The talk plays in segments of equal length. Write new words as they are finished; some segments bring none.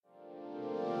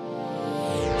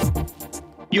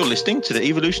You're listening to the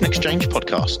Evolution Exchange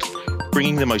podcast,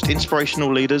 bringing the most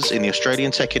inspirational leaders in the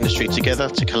Australian tech industry together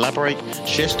to collaborate,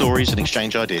 share stories and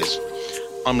exchange ideas.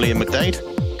 I'm Liam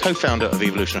McDade, co-founder of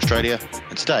Evolution Australia,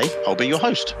 and today I'll be your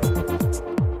host.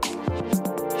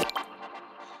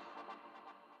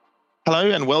 Hello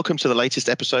and welcome to the latest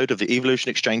episode of the Evolution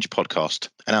Exchange podcast,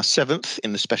 and our seventh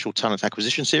in the special talent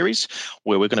acquisition series,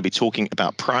 where we're going to be talking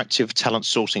about proactive talent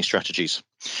sourcing strategies.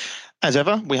 As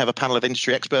ever, we have a panel of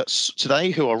industry experts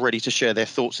today who are ready to share their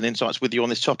thoughts and insights with you on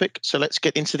this topic. So let's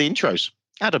get into the intros.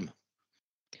 Adam.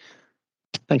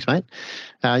 Thanks, mate.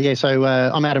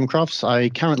 I'm Adam Crofts. I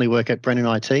currently work at Brennan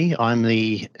IT. I'm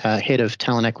the head of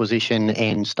talent acquisition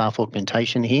and staff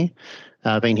augmentation here.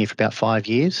 I've been here for about 5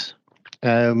 years.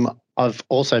 I've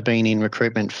also been in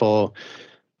recruitment for,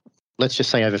 let's just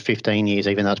say, over 15 years,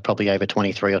 even though it's probably over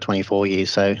 23 or 24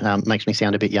 years. So makes me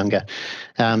sound a bit younger.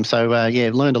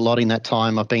 Learned a lot in that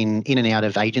time. I've been in and out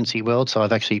of agency world. So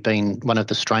I've actually been one of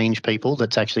the strange people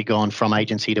that's actually gone from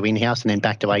agency to in-house and then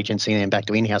back to agency and then back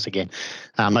to in-house again.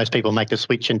 Most people make the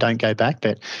switch and don't go back,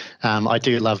 but I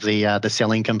do love the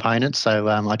selling component. So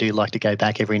I do like to go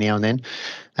back every now and then.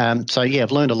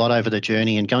 I've learned a lot over the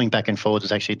journey, and going back and forwards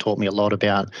has actually taught me a lot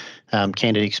about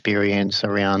candidate experience,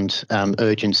 around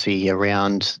urgency,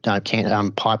 around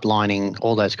pipelining,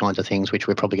 all those kinds of things, which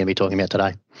we're probably going to be talking about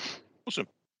today. Awesome.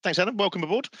 Thanks, Adam. Welcome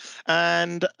aboard.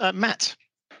 And Matt.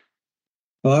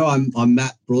 Hello, I'm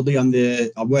Matt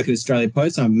Broadley. I work at Australia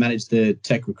Post. I manage the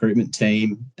tech recruitment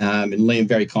team. And Liam,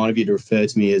 very kind of you to refer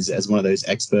to me as one of those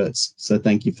experts. So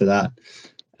thank you for that.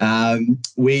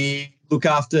 We look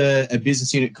after a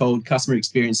business unit called Customer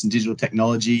Experience and Digital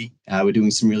Technology. We're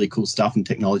doing some really cool stuff in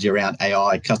technology around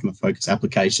AI, customer-focused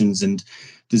applications, and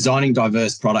designing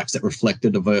diverse products that reflect the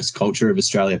diverse culture of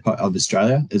Australia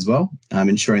as well,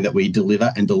 ensuring that we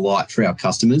deliver and delight for our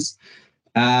customers.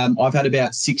 I've had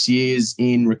about 6 years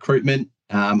in recruitment.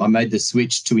 I made the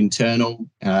switch to internal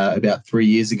about 3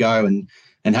 years ago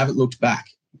and haven't looked back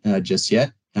just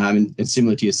yet. And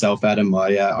similar to yourself, Adam,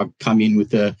 I've come in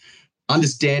with a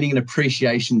understanding and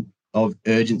appreciation of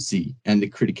urgency and the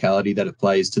criticality that it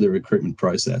plays to the recruitment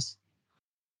process.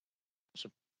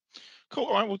 Awesome. Cool.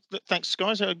 All right. Well, thanks,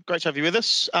 guys. Great to have you with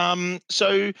us.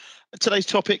 So today's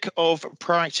topic of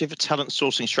proactive talent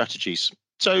sourcing strategies.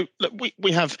 So look,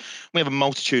 we have a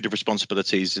multitude of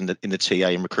responsibilities in the TA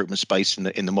and recruitment space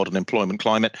in the modern employment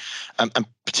climate, and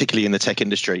particularly in the tech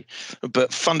industry.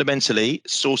 But fundamentally,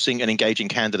 sourcing and engaging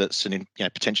candidates and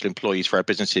potential employees for our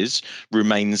businesses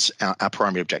remains our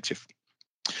primary objective.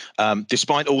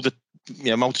 Despite all the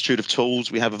multitude of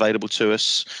tools we have available to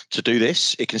us to do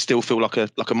this, it can still feel like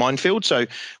a minefield. So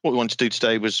what we wanted to do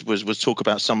today was talk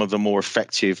about some of the more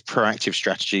effective proactive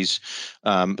strategies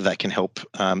that can help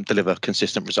deliver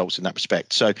consistent results in that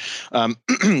respect. So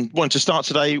wanted to start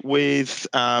today with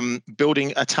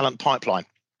building a talent pipeline.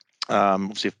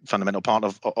 Obviously a fundamental part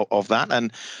of that.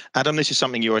 And Adam, this is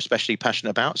something you're especially passionate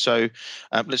about. So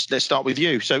let's start with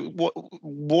you. So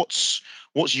what's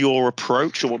your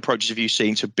approach, or what approaches have you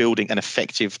seen to building an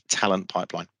effective talent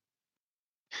pipeline?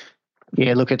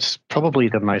 Yeah, look, it's probably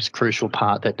the most crucial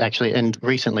part that actually, and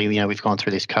recently, we've gone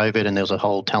through this COVID and there was a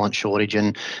whole talent shortage,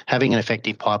 and having an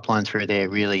effective pipeline through there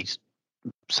really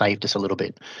saved us a little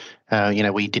bit.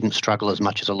 We didn't struggle as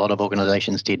much as a lot of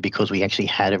organisations did because we actually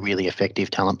had a really effective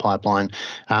talent pipeline.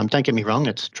 Don't get me wrong,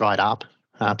 it's dried up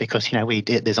because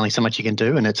there's only so much you can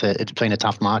do, and it's been a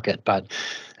tough market. But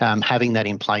having that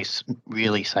in place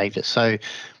really saved us. So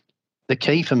the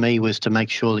key for me was to make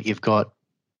sure that you've got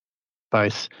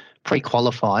both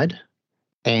pre-qualified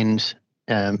and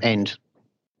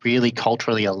really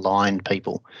culturally aligned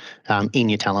people in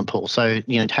your talent pool. So,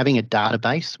 having a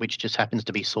database which just happens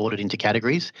to be sorted into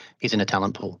categories isn't a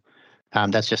talent pool.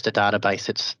 That's just a database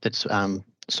that's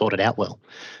sorted out well.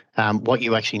 What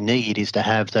you actually need is to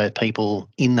have the people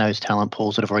in those talent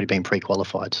pools that have already been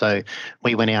pre-qualified. So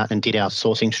we went out and did our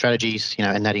sourcing strategies,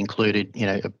 and that included,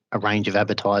 a range of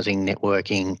advertising,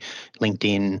 networking,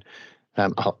 LinkedIn,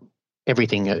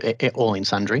 everything, all in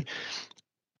sundry.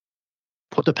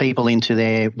 Put the people into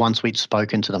there once we'd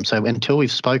spoken to them. So until we've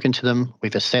spoken to them,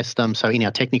 we've assessed them. So in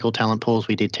our technical talent pools,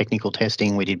 we did technical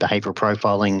testing, we did behavioural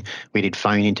profiling, we did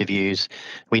phone interviews,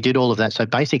 we did all of that. So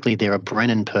basically they're a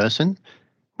Brennan person.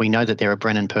 We know that they're a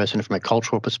Brennan person from a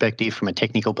cultural perspective, from a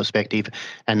technical perspective,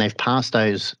 and they've passed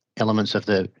those elements of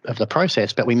the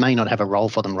process, but we may not have a role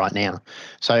for them right now.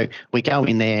 So we go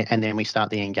in there and then we start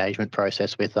the engagement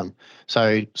process with them.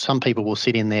 So some people will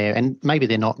sit in there and maybe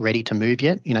they're not ready to move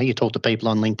yet. You talk to people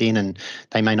on LinkedIn and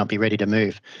they may not be ready to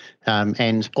move.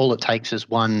 And all it takes is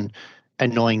one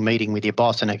annoying meeting with your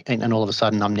boss and all of a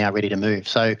sudden I'm now ready to move.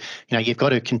 So, you've got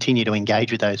to continue to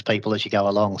engage with those people as you go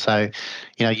along. So,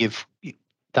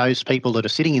 those people that are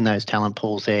sitting in those talent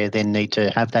pools there then need to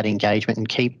have that engagement and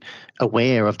keep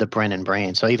aware of the Brennan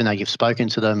brand. So even though you've spoken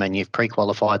to them and you've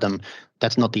pre-qualified them,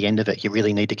 that's not the end of it. You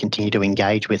really need to continue to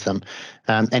engage with them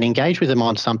and engage with them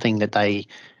on something that they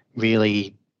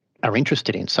really are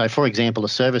interested in. So, for example, a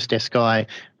service desk guy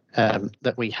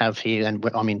that we have here, and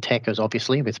I'm in tech as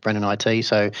obviously with Brennan IT,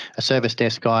 so a service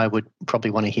desk guy would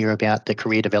probably want to hear about the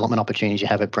career development opportunities you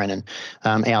have at Brennan,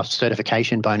 our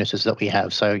certification bonuses that we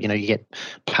have. So, you get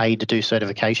paid to do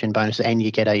certification bonuses and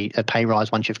you get a pay rise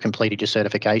once you've completed your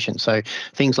certification. So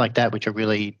things like that, which are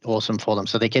really awesome for them.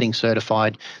 So they're getting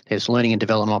certified, there's learning and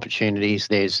development opportunities,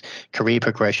 there's career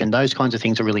progression. Those kinds of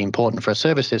things are really important for a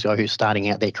service desk guy who's starting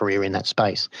out their career in that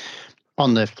space.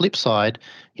 On the flip side,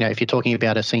 if you're talking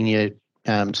about a senior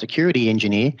security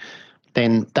engineer,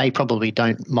 then they probably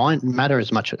don't matter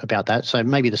as much about that. So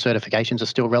maybe the certifications are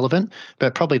still relevant,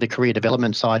 but probably the career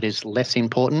development side is less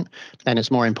important, and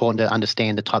it's more important to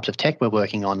understand the types of tech we're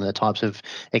working on, the types of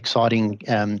exciting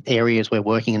areas we're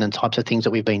working in, and the types of things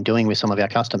that we've been doing with some of our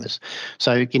customers.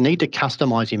 So you need to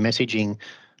customize your messaging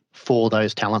for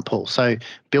those talent pools. So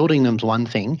building them's one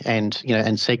thing, and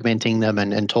segmenting them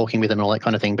and talking with them and all that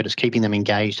kind of thing, but it's keeping them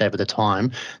engaged over the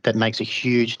time that makes a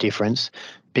huge difference,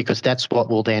 because that's what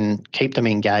will then keep them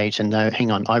engaged and know,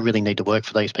 hang on, I really need to work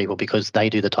for these people because they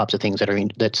do the types of things that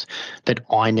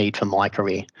I need for my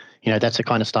career. That's the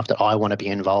kind of stuff that I want to be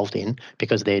involved in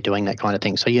because they're doing that kind of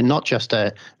thing. So you're not just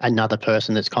another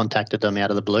person that's contacted them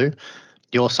out of the blue.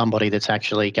 You're somebody that's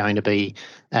actually going to be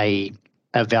a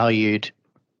valued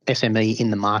SME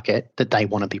in the market that they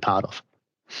want to be part of.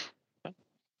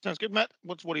 Sounds good, Matt.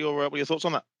 What are your thoughts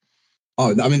on that?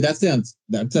 Oh, I mean, that sounds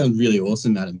really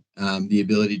awesome, Adam. The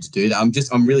ability to do that.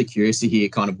 I'm really curious to hear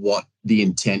kind of what the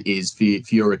intent is for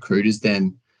your recruiters.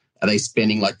 Then, are they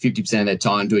spending like 50% of their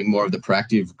time doing more of the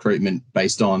proactive recruitment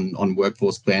based on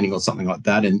workforce planning or something like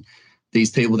that? And these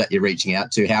people that you're reaching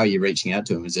out to, how are you reaching out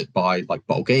to them? Is it by like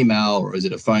bulk email, or is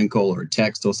it a phone call or a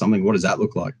text or something? What does that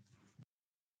look like?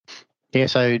 Yeah,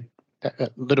 so a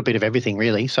little bit of everything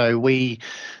really. So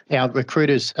our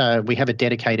recruiters, we have a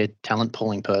dedicated talent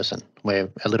pooling person.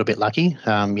 We're a little bit lucky,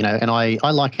 and I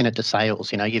liken it to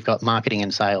sales. You've got marketing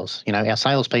and sales. Our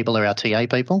salespeople are our TA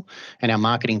people, and our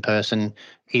marketing person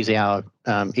is our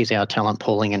talent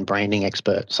pooling and branding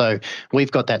expert. So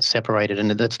we've got that separated, and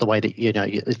that's the way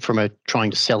that from trying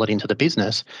to sell it into the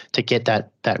business to get that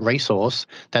resource.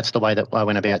 That's the way that I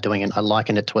went about doing it. I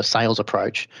liken it to a sales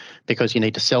approach, because you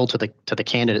need to sell to the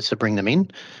candidates to bring them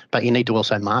in, but you need to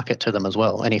also market to them as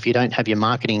well. And if you don't have your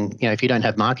marketing, if you don't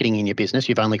have marketing in your business,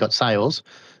 you've only got sales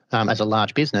as a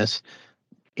large business,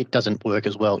 it doesn't work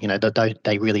as well.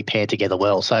 They really pair together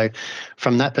well. So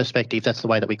from that perspective, that's the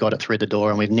way that we got it through the door,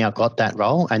 and we've now got that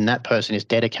role, and that person is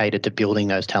dedicated to building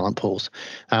those talent pools.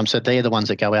 So they're the ones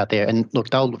that go out there, and look,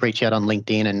 they'll reach out on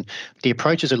LinkedIn, and the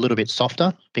approach is a little bit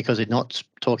softer because they're not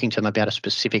talking to them about a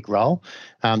specific role.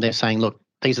 They're saying, look,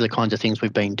 these are the kinds of things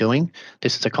we've been doing.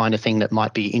 This is the kind of thing that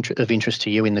might be of interest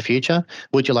to you in the future.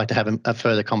 Would you like to have a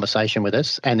further conversation with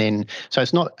us? And then, so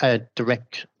it's not a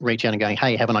direct reach out and going,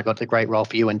 hey, haven't I got the great role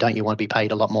for you, and don't you want to be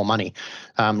paid a lot more money?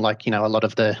 A lot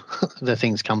of the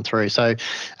things come through. So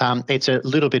it's a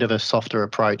little bit of a softer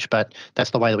approach, but that's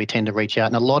the way that we tend to reach out.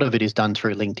 And a lot of it is done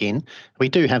through LinkedIn. We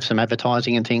do have some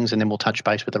advertising and things, and then we'll touch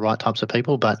base with the right types of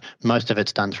people, but most of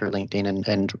it's done through LinkedIn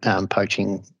and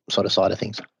poaching sort of side of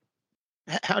things.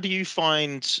 How do you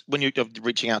find when you're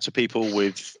reaching out to people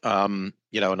with, on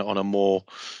a more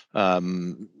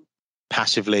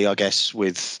passively, I guess,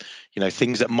 with,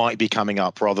 things that might be coming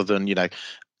up rather than,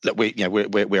 that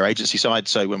we're agency side.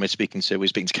 So when we're speaking to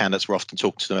candidates, we're often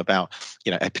talking to them about,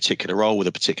 a particular role with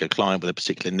a particular client with a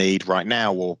particular need right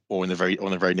now or in the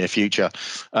very near future.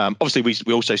 Obviously,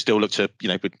 we also still look to,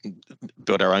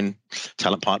 build our own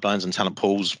talent pipelines and talent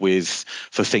pools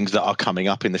for things that are coming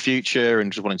up in the future,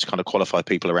 and just wanting to kind of qualify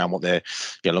people around what their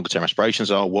longer term aspirations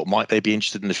are, what might they be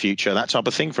interested in the future, that type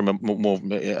of thing, from a more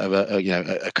of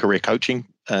a career coaching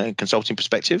consulting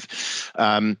perspective.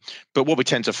 But what we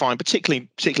tend to find,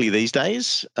 particularly these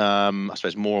days, I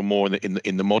suppose more and more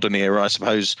in the modern era, I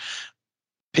suppose,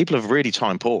 people are really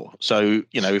time poor. So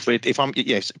someone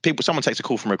takes a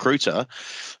call from a recruiter,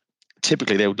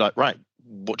 typically they would like, right,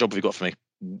 what job have you got for me?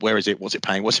 Where is it? What's it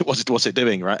paying? What's it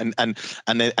doing? Right. And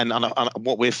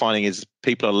what we're finding is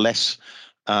people are less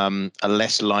are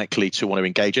less likely to want to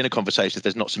engage in a conversation if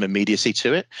there's not some immediacy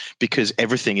to it, because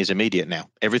everything is immediate now.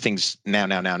 Everything's now,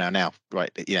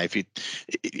 right? You know, if you're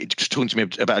talking to me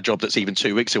about a job that's even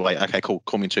 2 weeks away, okay, cool,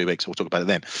 call me in 2 weeks, we'll talk about it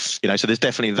then. You know, so there's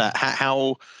definitely that.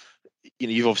 How you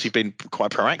know, you've obviously been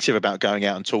quite proactive about going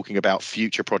out and talking about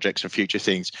future projects and future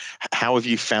things. How have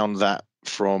you found that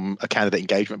from a candidate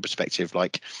engagement perspective?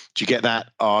 Like, do you get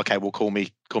that? Oh, okay, well, call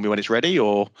me when it's ready,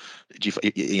 or do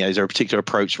you know, is there a particular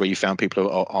approach where you found people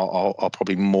are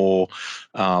probably more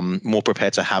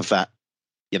prepared to have that,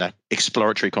 you know,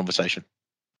 exploratory conversation?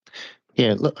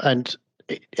 Yeah, look, and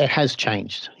it has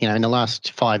changed. You know, in the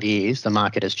last 5 years, the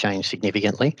market has changed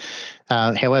significantly.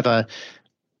 However,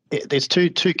 there's two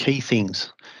key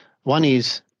things. One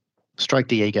is stroke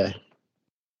the ego.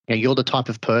 You know, you're the type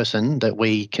of person that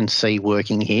we can see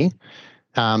working here,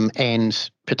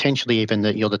 and potentially even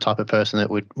that you're the type of person that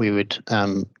we would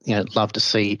you know, love to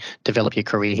see develop your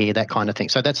career here, that kind of thing.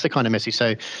 So that's the kind of message.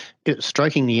 So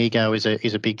stroking the ego is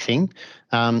a big thing,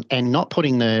 and not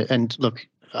putting and look,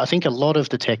 I think a lot of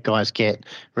the tech guys get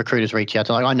recruiters reach out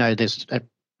to. Like, I know there's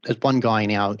one guy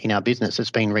in our business that's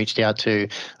been reached out to.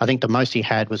 I think the most he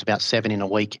had was about 7 in a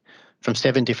week. From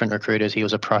 7 different recruiters, he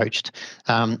was approached,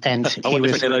 and I wonder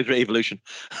if those were evolution.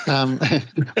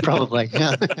 Probably.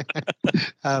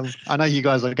 I know you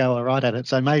guys will go all right at it,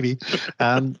 so maybe.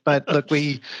 But look,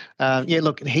 he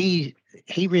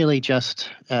really just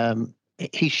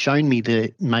he's shown me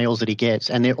the mails that he gets,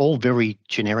 and they're all very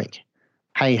generic.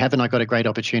 Hey, haven't I got a great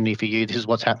opportunity for you? This is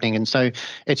what's happening, and so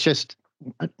it's just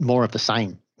more of the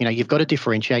same. You know, you've got to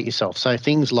differentiate yourself. So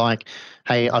things like,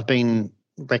 hey, I've been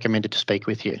recommended to speak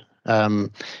with you. You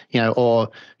know, or,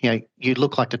 you know, you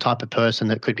look like the type of person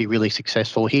that could be really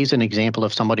successful. Here's an example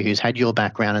of somebody who's had your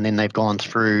background and then they've gone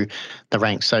through the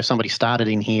ranks. So somebody started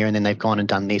in here and then they've gone and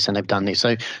done this and they've done this.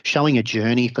 So showing a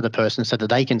journey for the person so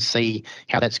that they can see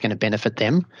how that's going to benefit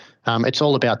them. It's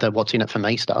all about the what's in it for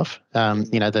me stuff.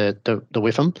 You know, the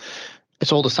with them.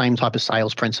 It's all the same type of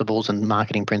sales principles and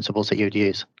marketing principles that you'd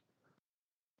use.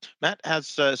 Matt, has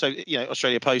so you know,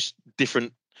 Australia Post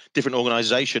different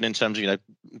organisation in terms of, you know,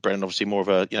 Brennan obviously more of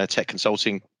a, you know, tech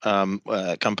consulting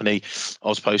company,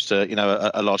 AusPost, you know,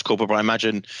 a large corporate. But I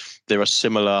imagine there are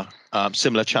similar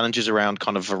challenges around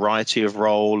kind of variety of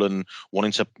role and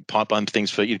wanting to pipeline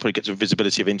things for you. Probably get some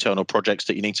visibility of internal projects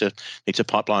that you need to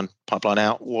pipeline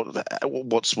out.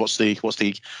 What's the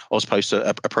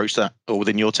AusPost approach to that, or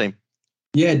within your team?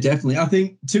 Yeah, definitely. I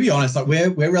think, to be honest, like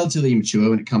we're relatively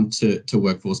immature when it comes to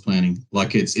workforce planning.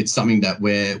 Like it's something that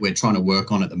we're trying to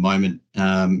work on at the moment,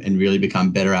 and really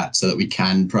become better at, so that we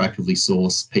can proactively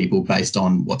source people based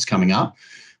on what's coming up.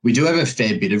 We do have a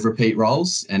fair bit of repeat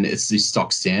roles, and it's the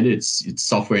stock standard. It's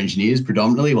software engineers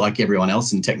predominantly, like everyone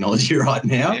else in technology right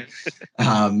now.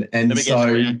 And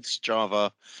so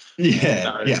Java,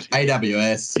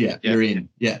 AWS, you're in,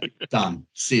 done,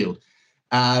 sealed.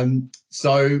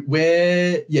 So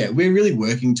we're really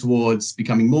working towards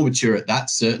becoming more mature at that,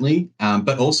 certainly.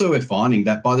 But also we're finding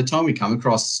that by the time we come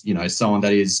across, you know, someone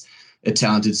that is a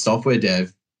talented software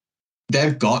dev,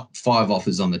 they've got 5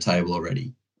 offers on the table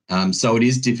already. So it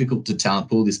is difficult to talent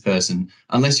pool this person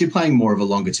unless you're playing more of a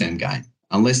longer term game.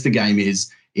 Unless the game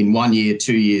is in 1 year,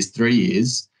 2 years, 3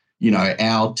 years, you know,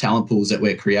 our talent pools that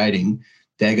we're creating,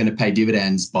 they're going to pay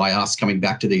dividends by us coming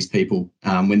back to these people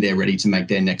when they're ready to make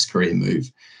their next career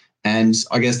move. And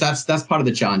I guess that's part of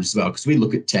the challenge as well, because we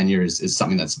look at tenure as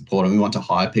something that's important. We want to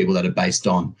hire people that are based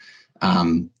on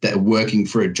that are working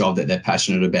for a job that they're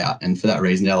passionate about, and for that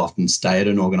reason they'll often stay at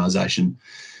an organisation.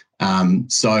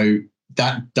 So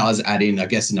that does add in, I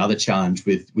guess, another challenge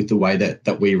with the way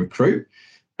that we recruit.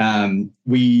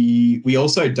 We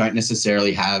also don't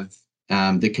necessarily have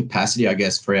the capacity, I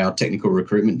guess, for our technical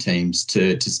recruitment teams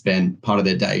to spend part of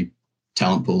their day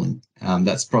talent pooling.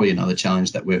 That's probably another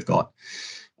challenge that we've got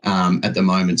at the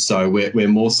moment. So we're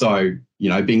more so, you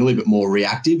know, being a little bit more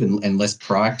reactive and less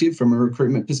proactive from a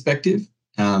recruitment perspective,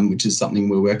 which is something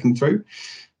we're working through.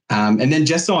 And then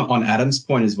just on Adam's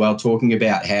point as well, talking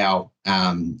about how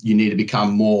you need to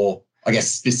become more, I guess,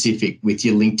 specific with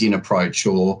your LinkedIn approach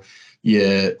or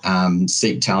your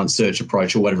Seek Talent Search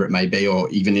approach, or whatever it may be, or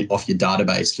even off your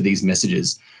database for these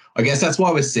messages. I guess that's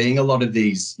why we're seeing a lot of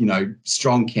these, you know,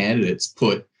 strong candidates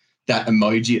put that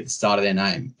emoji at the start of their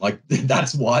name. Like,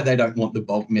 that's why they don't want the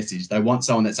bulk message. They want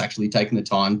someone that's actually taken the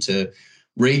time to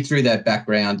read through their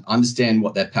background, understand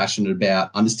what they're passionate about,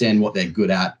 understand what they're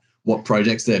good at, what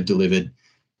projects they've delivered.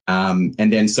 And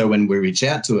then so when we reach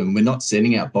out to them, we're not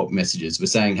sending out bulk messages. We're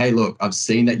saying, hey, look, I've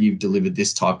seen that you've delivered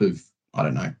this type of, I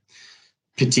don't know,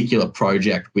 particular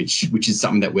project, which is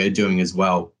something that we're doing as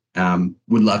well.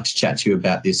 Would love to chat to you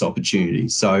about this opportunity.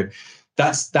 So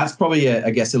that's probably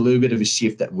I guess a little bit of a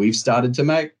shift that we've started to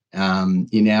make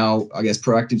in our, I guess,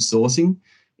 proactive sourcing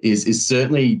is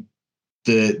certainly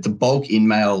the bulk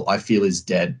in-mail, I feel, is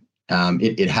dead.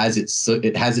 It has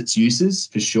its uses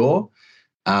for sure,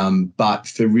 but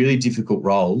for really difficult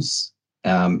roles,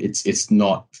 it's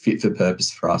not fit for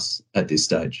purpose for us at this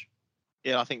stage.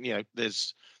 Yeah, I think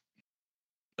there's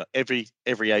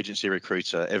every agency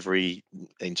recruiter, every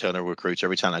internal recruiter,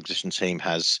 every talent acquisition team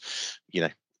has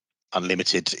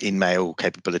unlimited in-mail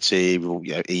capability.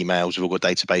 Emails. We've all got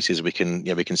databases we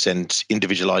can send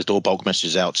individualized or bulk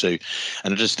messages out to,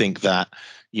 and I just think that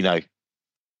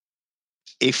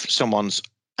if someone's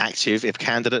active, if a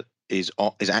candidate is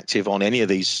active on any of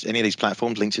these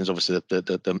platforms, LinkedIn's obviously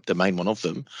the main one of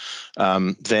them,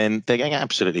 then they're getting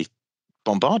absolutely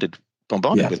bombarded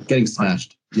with getting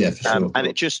smashed. Yeah, for sure. And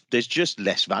there's just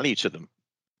less value to them,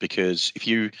 because if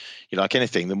you like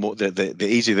anything, the more the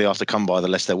easier they are to come by, the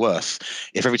less they're worth.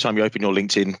 If every time you open your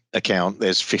LinkedIn account,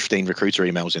 there's 15 recruiter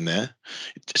emails in there,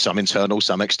 some internal,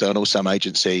 some external, some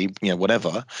agency,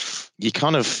 whatever, you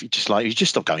just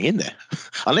stop going in there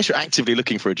unless you're actively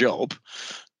looking for a job,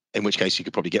 in which case you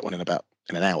could probably get one in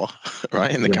an hour,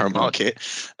 right, in the current market.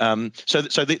 So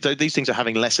these things are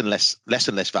having less and less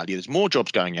value. There's more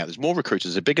jobs going out. There's more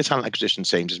recruiters. There's a bigger talent acquisition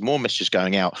teams. There's more messages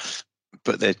going out,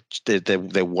 but they're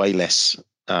way less,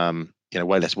 way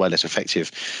less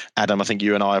effective. Adam, I think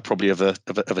you and I are probably of a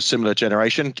similar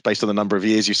generation based on the number of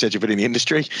years you said you've been in the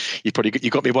industry. You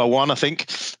got me well one, I think.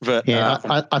 But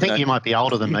I think you might be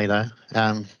older than me though.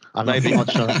 I'm maybe. not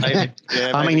sure. Maybe.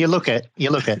 Yeah, I mean, you look at.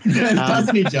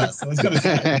 Doesn't he just? I was going to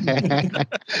say.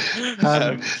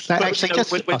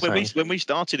 When we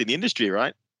started in the industry,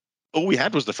 right, all we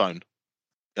had was the phone.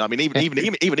 I mean,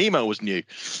 even email was new,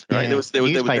 right? Yeah. There was I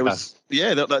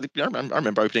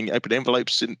remember opening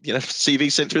envelopes and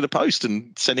CVs sent through the post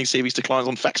and sending CVs to clients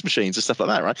on fax machines and stuff like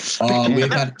that, right? Oh,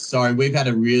 we've had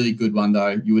a really good one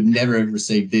though. You would never have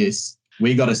received this.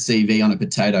 We got a CV on a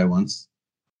potato once.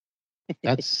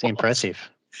 That's impressive.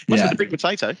 Must have been a big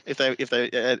potato if they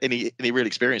had any real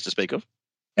experience to speak of.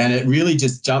 And it really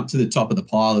just jumped to the top of the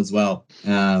pile as well.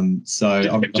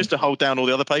 Just to hold down all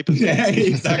the other papers. Yeah,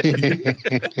 exactly.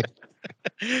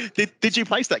 Did you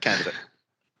place that candidate?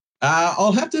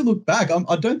 I'll have to look back.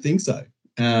 I don't think so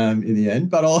in the end,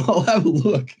 but I'll have a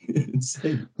look and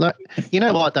see. Look, you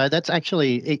know what though? That's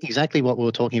actually exactly what we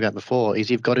were talking about before. Is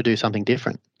you've got to do something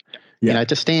different. Yeah.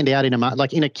 To stand out in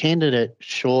in a candidate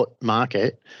short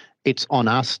market, it's on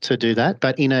us to do that.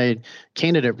 But in a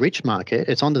candidate rich market,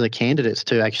 it's onto the candidates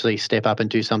to actually step up and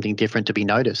do something different to be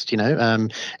noticed.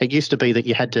 It used to be that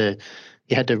you had to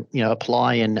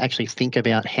apply and actually think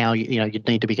about how you'd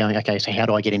need to be going, okay, so how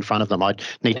do I get in front of them? I'd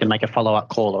need to make a follow-up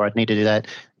call, or I'd need to do that.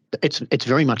 It's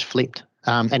very much flipped.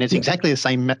 And it's exactly the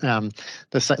same.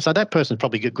 So that person's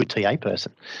probably a good TA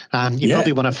person. You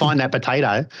probably want to find that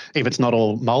potato if it's not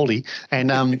all moldy, and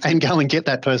go and get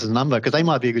that person's number, because they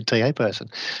might be a good TA person.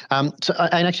 And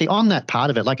actually on that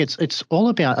part of it, it's all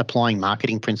about applying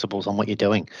marketing principles on what you're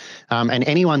doing. And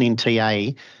anyone in TA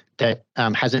that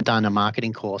hasn't done a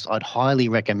marketing course, I'd highly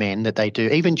recommend that they do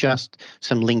even just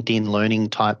some LinkedIn learning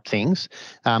type things.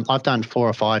 I've done 4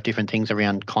 or 5 different things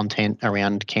around content,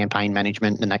 around campaign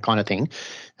management and that kind of thing.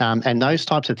 And those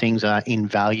types of things are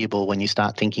invaluable when you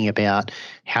start thinking about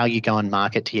how you go and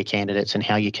market to your candidates, and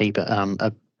how you keep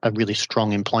a really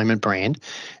strong employment brand,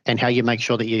 and how you make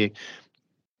sure that you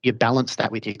balance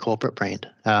that with your corporate brand.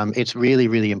 It's really,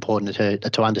 really important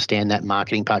to understand that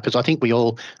marketing part, because I think we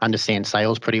all understand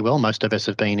sales pretty well. Most of us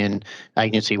have been in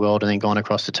agency world and then gone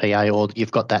across to TA, or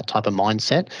you've got that type of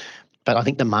mindset. But I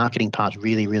think the marketing part's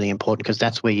really, really important, because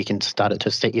that's where you can start to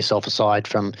set yourself aside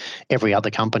from every other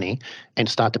company and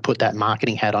start to put that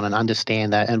marketing hat on and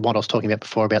understand that. And what I was talking about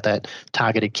before about that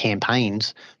targeted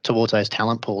campaigns towards those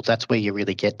talent pools, that's where you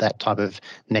really get that type of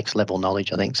next level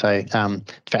knowledge, I think. So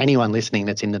for anyone listening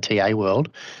that's in the TA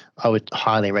world, I would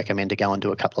highly recommend to go and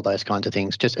do a couple of those kinds of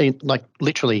things. Just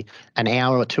literally an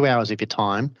hour or 2 hours of your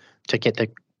time to get the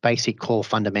basic core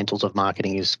fundamentals of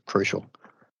marketing is crucial.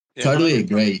 Yeah, totally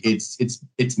agree.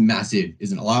 It's massive,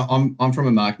 isn't it? I'm from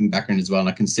a marketing background as well, and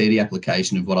I can see the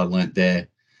application of what I learnt there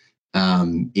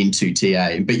into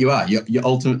TA. But you're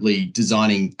ultimately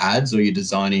designing ads, or you're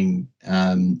designing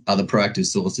other proactive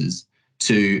sources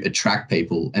to attract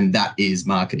people, and that is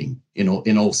marketing in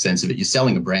all sense of it. You're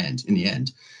selling a brand in the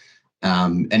end,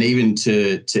 and even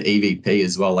to EVP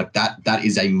as well. That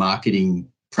is a marketing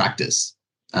practice.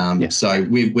 So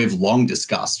we've long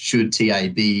discussed, should TA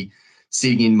be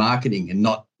sitting in marketing and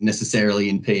not necessarily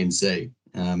in P&C.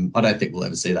 I don't think we'll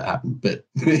ever see that happen, but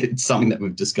it's something that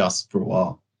we've discussed for a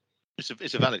while.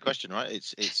 It's a valid question, right?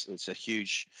 It's a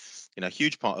huge a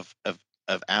huge part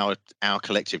of our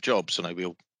collective jobs. I know we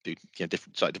all do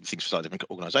different things for slightly different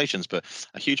organisations, but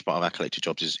a huge part of our collective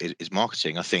jobs is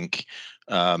marketing. I think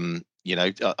I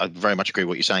very much agree with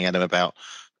what you're saying, Adam, about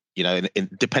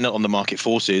dependent on the market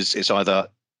forces, it's either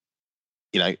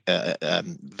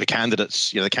the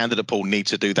candidates, the candidate pool need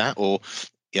to do that, or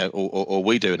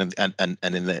we do, and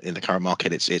in the current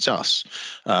market, it's us.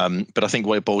 But I think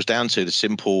what it boils down to, the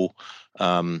simple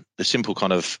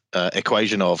kind of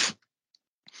equation of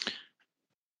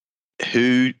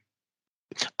who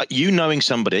knowing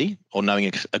somebody or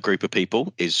knowing a group of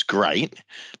people is great,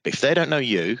 but if they don't know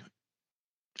you,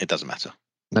 it doesn't matter.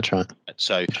 That's right.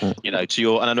 So, to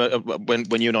your, and I know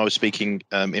when you and I were speaking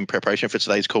in preparation for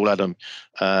today's call, Adam,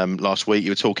 last week,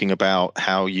 you were talking about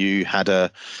how you had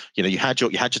you had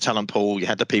your talent pool, you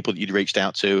had the people that you'd reached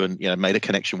out to and made a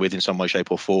connection with in some way, shape,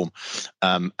 or form,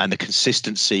 and the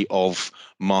consistency of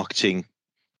marketing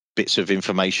bits of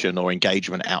information or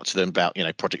engagement out to them about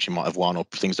projects you might have won or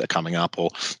things that are coming up, or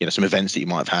some events that you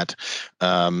might have had,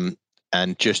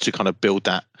 and just to kind of build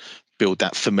that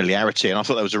familiarity. And I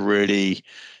thought that was a really,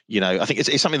 I think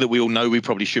it's something that we all know we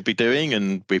probably should be doing,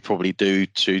 and we probably do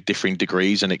to differing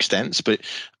degrees and extents. But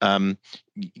when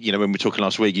we were talking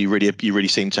last week, you really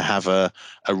seem to have a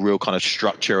real kind of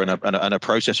structure and a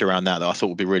process around that I thought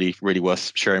would be really, really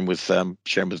worth sharing with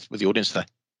the audience today.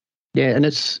 Yeah, and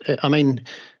it's, I mean,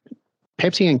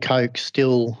 Pepsi and Coke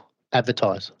still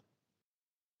advertise.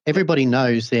 Everybody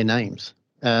knows their names.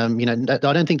 I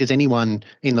don't think there's anyone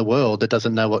in the world that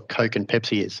doesn't know what Coke and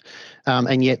Pepsi is,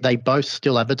 and yet they both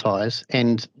still advertise.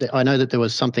 And I know that there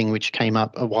was something which came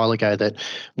up a while ago that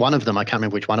one of them, I can't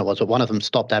remember which one it was, but one of them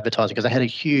stopped advertising because they had a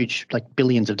huge, like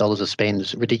billions of dollars of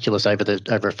spend, ridiculous over a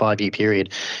 5-year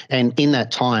period. And in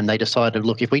that time, they decided,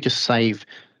 look, if we just save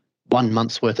 1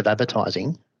 month's worth of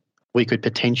advertising, we could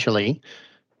potentially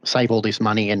save all this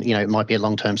money, and it might be a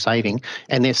long-term saving.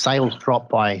 And their sales dropped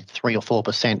by 3 or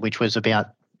 4%, which was about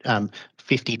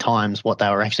 50 times what they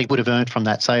actually would have earned from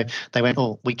that. So they went,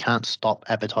 oh, we can't stop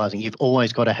advertising. You've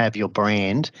always got to have your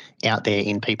brand out there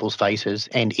in people's faces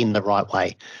and in the right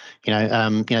way. They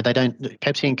don't.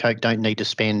 Pepsi and Coke don't need to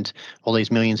spend all these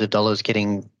millions of dollars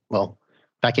getting, well,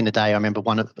 back in the day, I remember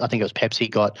I think it was Pepsi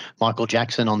got Michael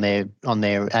Jackson on their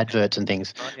adverts and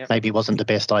things. Oh, yeah. Maybe it wasn't the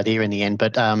best idea in the end,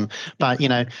 but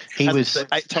he was.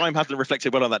 Time hasn't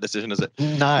reflected well on that decision, has it?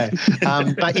 No,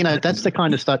 but that's the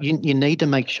kind of stuff you need to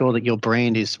make sure that your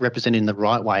brand is represented in the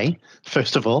right way,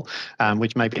 first of all,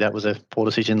 which maybe that was a poor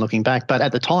decision looking back, but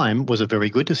at the time was a very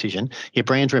good decision. Your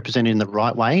brand's represented in the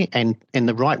right way and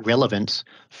the right relevance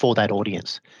for that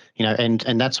audience.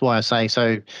 And that's why I say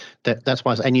so. That's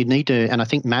why, and you need to. And I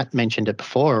think Matt mentioned it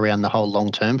before around the whole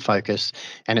long-term focus,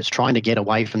 and it's trying to get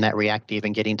away from that reactive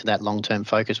and get into that long-term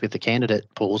focus with the candidate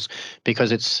pools,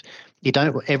 because you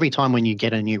don't, every time when you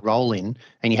get a new role in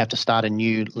and you have to start a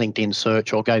new LinkedIn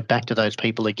search or go back to those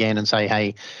people again and say,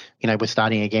 hey, we're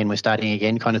starting again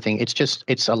kind of thing.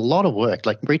 It's a lot of work,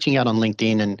 like reaching out on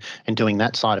LinkedIn and doing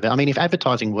that side of it. I mean, if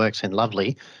advertising works, then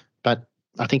lovely, but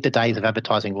I think the days of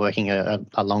advertising working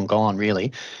are long gone,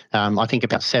 really. I think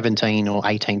about 17 or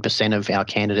 18% of our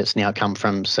candidates now come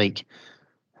from Seek.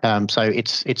 So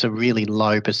it's a really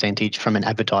low percentage from an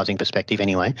advertising perspective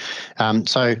anyway.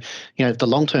 So the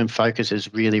long-term focus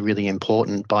is really, really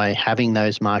important by having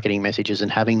those marketing messages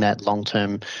and having that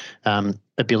long-term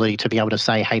ability to be able to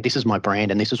say, hey, this is my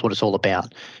brand and this is what it's all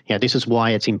about. This is why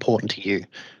it's important to you.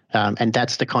 And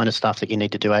that's the kind of stuff that you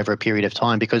need to do over a period of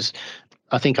time, because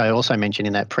I think I also mentioned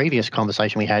in that previous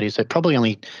conversation we had is that probably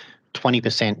only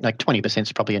 20%, like 20%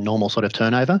 is probably a normal sort of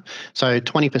turnover. So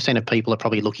 20% of people are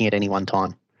probably looking at any one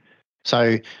time.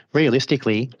 So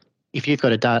realistically, if you've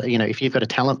got a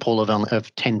talent pool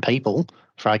of 10 people,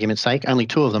 for argument's sake, only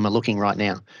 2 of them are looking right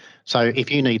now. So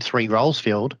if you need 3 roles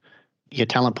filled, your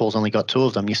talent pool's only got 2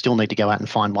 of them. You still need to go out and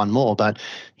find 1 more. But,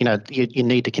 you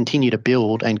need to continue to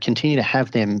build and continue to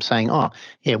have them saying, oh,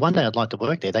 yeah, one day I'd like to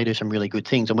work there. They do some really good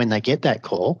things. And when they get that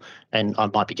call, and I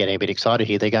might be getting a bit excited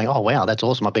here, they're going, oh, wow, that's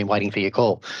awesome. I've been waiting for your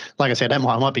call. Like I said, I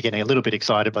might be getting a little bit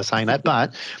excited by saying that,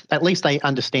 but at least they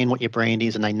understand what your brand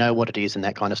is and they know what it is and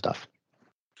that kind of stuff.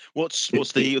 What's the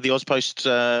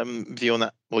AusPost view on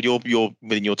that? Or your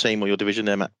within your team or your division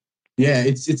there, Matt? Yeah,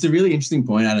 it's a really interesting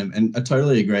point, Adam, and I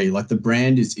totally agree. Like the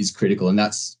brand is critical, and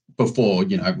that's before,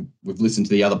 we've listened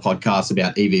to the other podcasts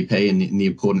about EVP and the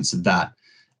importance of that.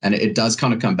 And it does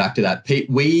kind of come back to that.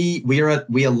 We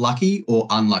are lucky or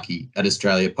unlucky at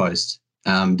Australia Post,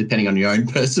 depending on your own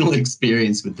personal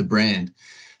experience with the brand.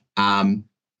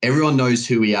 everyone knows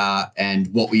who we are and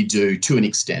what we do to an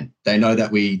extent. They know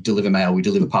that we deliver mail, we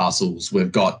deliver parcels, we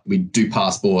do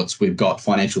passports, we've got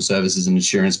financial services and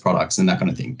insurance products and that kind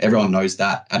of thing. Everyone knows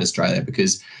that at Australia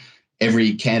because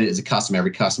every candidate is a customer,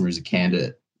 every customer is a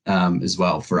candidate as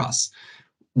well for us.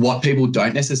 What people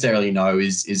don't necessarily know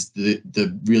is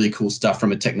the really cool stuff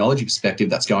from a technology perspective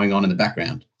that's going on in the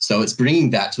background. So it's bringing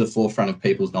that to the forefront of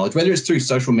people's knowledge, whether it's through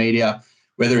social media,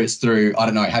 whether it's through, I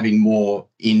don't know, having more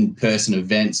in-person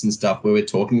events and stuff where we're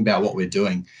talking about what we're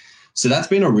doing. So that's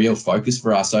been a real focus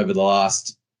for us over the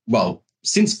last,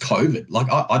 since COVID. Like,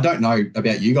 I don't know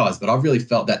about you guys, but I've really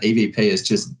felt that EVP has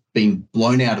just been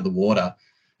blown out of the water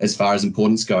as far as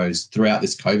importance goes throughout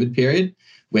this COVID period,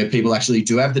 where people actually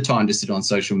do have the time to sit on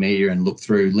social media and look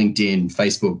through LinkedIn,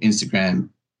 Facebook, Instagram,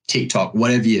 TikTok,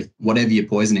 whatever your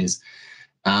poison is,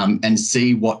 and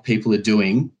see what people are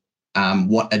doing,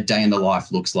 what a day in the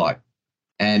life looks like.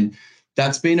 And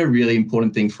that's been a really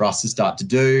important thing for us to start to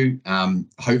do.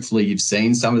 Hopefully you've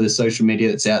seen some of the social media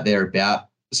that's out there about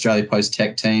Australia Post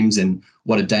tech teams and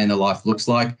what a day in the life looks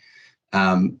like.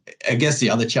 I guess the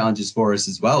other challenges for us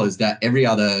as well is that every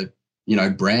other,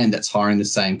 brand that's hiring the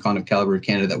same kind of caliber of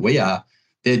candidate that we are,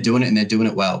 they're doing it and they're doing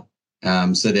it well.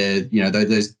 So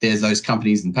there's those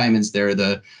companies in payments. There are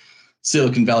the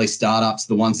Silicon Valley startups,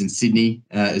 the ones in Sydney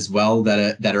as well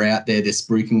that are out there. They're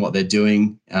spruiking what they're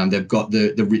doing. They've got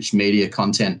the rich media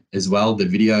content as well, the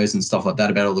videos and stuff like that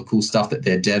about all the cool stuff that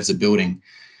their devs are building.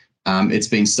 It's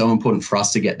been so important for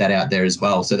us to get that out there as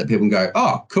well so that people can go,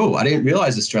 oh, cool, I didn't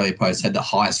realize Australia Post had the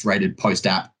highest rated post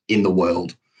app in the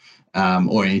world.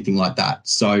 Or anything like that.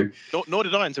 So nor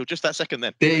did I until just that second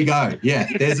then. There you go. Yeah,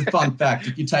 there's a fun fact.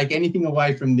 If you take anything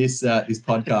away from this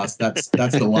podcast, that's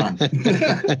the one.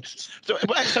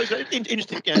 so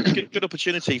interesting, good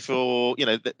opportunity for,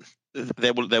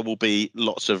 there will be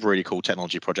lots of really cool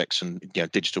technology projects and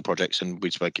digital projects, and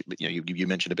we spoke, you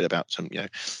mentioned a bit about some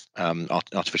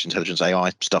artificial intelligence,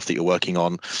 AI stuff that you're working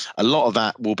on. A lot of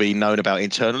that will be known about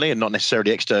internally and not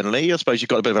necessarily externally. I suppose you've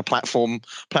got a bit of a platform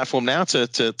now to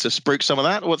spruik some of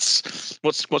that.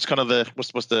 What's kind of the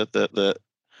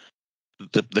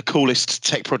coolest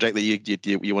tech project that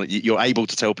you're able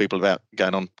to tell people about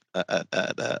going on at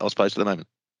AusPost at the moment?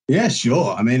 Yeah,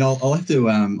 sure. I mean, I'll have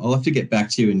to get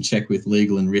back to you and check with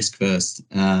legal and risk first.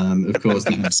 Of course,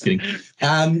 no, I'm just kidding.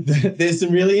 There's some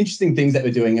really interesting things that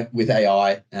we're doing with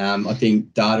AI. I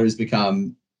think data has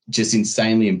become just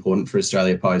insanely important for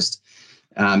Australia Post,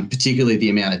 particularly the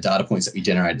amount of data points that we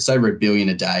generate. It's over 1 billion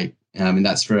a day. And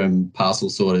that's from parcel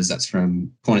sorters, that's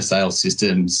from point of sale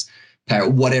systems,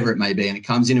 whatever it may be. And it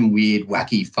comes in weird,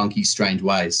 wacky, funky, strange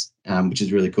ways, which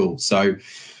is really cool. So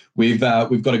we've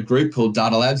got a group called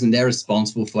Data Labs, and they're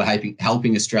responsible for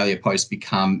helping Australia Post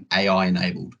become AI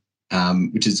enabled,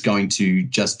 which is going to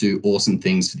just do awesome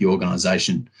things for the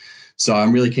organisation. So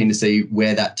I'm really keen to see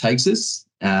where that takes us.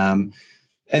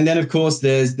 And then, of course,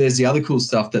 there's the other cool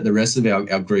stuff that the rest of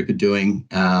our group are doing,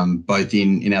 both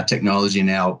in our technology and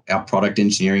our product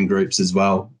engineering groups as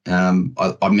well.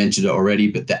 I mentioned it already,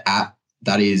 but the app,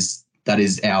 that is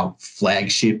our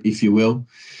flagship, if you will.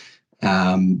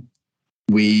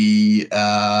 We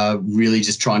are really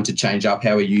just trying to change up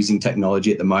how we're using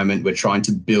technology at the moment. We're trying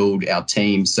to build our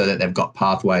teams so that they've got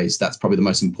pathways. That's probably the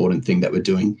most important thing that we're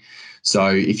doing. So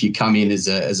if you come in as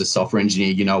a software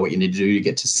engineer, you know what you need to do to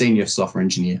get to senior software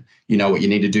engineer. You know what you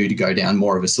need to do to go down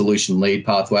more of a solution lead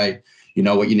pathway. You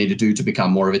know what you need to do to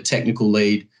become more of a technical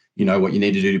lead. You know what you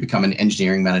need to do to become an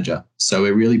engineering manager. So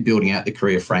we're really building out the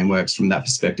career frameworks from that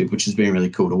perspective, which has been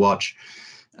really cool to watch.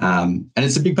 And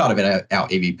it's a big part of our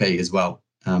EVP as well.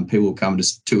 People will come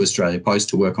to Australia Post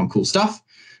to work on cool stuff,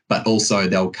 but also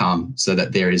they'll come so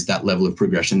that there is that level of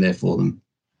progression there for them.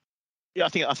 Yeah, I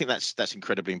think that's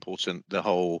incredibly important. The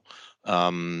whole,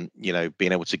 being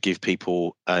able to give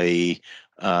people a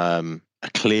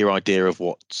clear idea of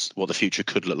what the future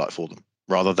could look like for them,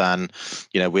 rather than,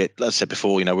 as I said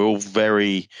before, we're all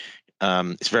very.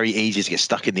 It's very easy to get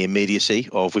stuck in the immediacy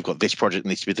of we've got this project that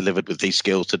needs to be delivered with these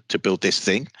skills to build this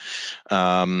thing,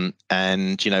 and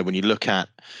when you look at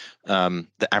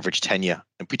the average tenure,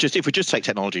 if we just take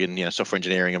technology and software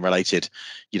engineering and related,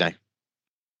 I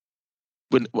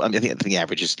think the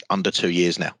average is under 2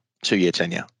 years now, 2-year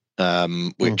tenure,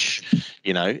 which,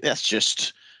 that's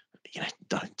just,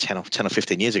 10 or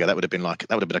 15 years ago, that would have been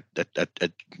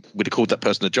we'd have called that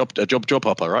person a job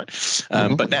hopper, right?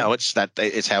 But now it's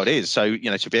how it is. So,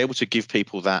 to be able to give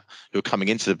people that who are coming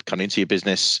into your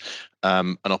business,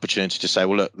 an opportunity to say,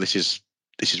 well, look, this is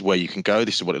this is where you can go.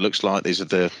 This is what it looks like. These are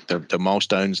the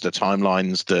milestones, the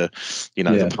timelines, the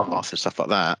path and stuff like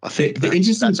that. I think the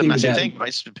interesting that's a thing massive about, thing.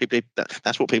 Right?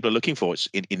 That's what people are looking for. It's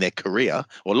in their career,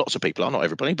 or lots of people are, not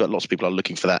everybody, but lots of people are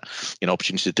looking for that,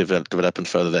 opportunity to develop and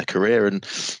further their career, and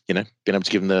being able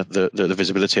to give them the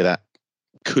visibility of that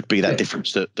could be that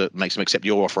difference that makes them accept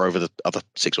your offer over the other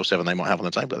 6 or 7 they might have on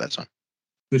the table at that time.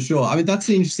 For sure. I mean, that's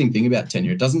the interesting thing about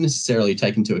tenure. It doesn't necessarily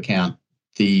take into account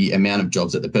the amount of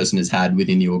jobs that the person has had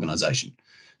within the organization.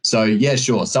 So, yeah,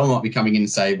 sure, someone might be coming in and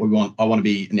say, I want to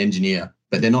be an engineer,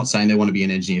 but they're not saying they want to be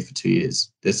an engineer for 2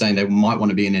 years. They're saying they might want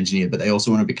to be an engineer, but they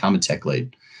also want to become a tech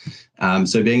lead.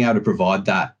 So being able to provide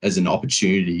that as an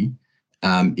opportunity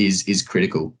is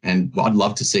critical. And I'd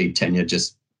love to see tenure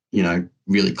just,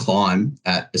 really climb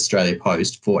at Australia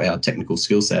Post for our technical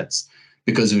skill sets,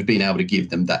 because we've been able to give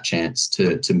them that chance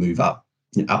to move up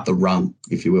the rung,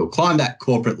 if you will, climb that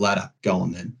corporate ladder. Go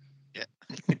on then. Yeah.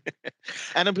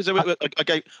 And I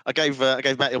gave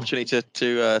Matt the opportunity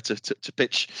to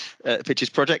pitch his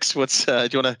projects. Do you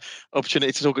want an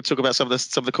opportunity to talk about some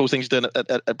of the cool things you're doing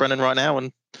at Brennan right now,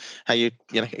 and how you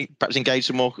perhaps engage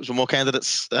some more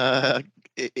candidates,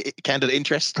 candidate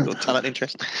interest or talent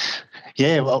interest?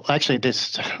 Yeah, well, actually,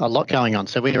 there's a lot going on.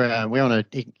 So we're on an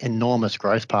enormous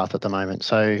growth path at the moment.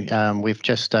 So we've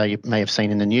just you may have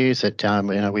seen in the news that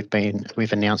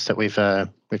we've announced that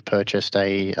we've purchased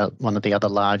one of the other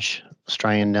large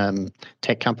Australian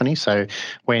tech companies. So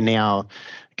we're now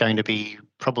going to be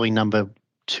probably number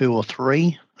 2 or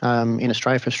 3 in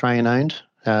Australia for Australian owned.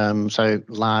 So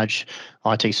large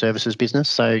IT services business.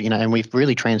 So, and we've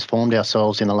really transformed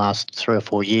ourselves in the last 3 or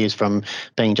 4 years from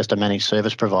being just a managed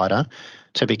service provider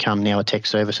to become now a tech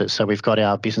services. So we've got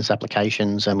our business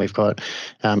applications, and we've got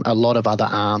a lot of other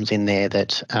arms in there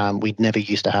that we'd never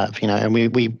used to have, and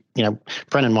we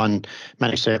Brennan won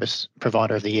managed service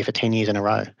provider of the year for 10 years in a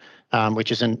row,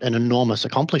 which is an enormous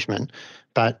accomplishment.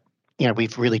 But,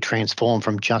 we've really transformed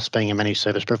from just being a managed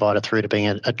service provider through to being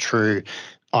a true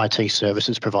IT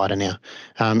services provider now,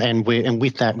 and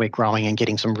with that we're growing and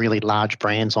getting some really large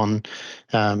brands on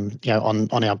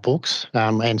our books,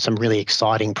 and some really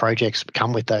exciting projects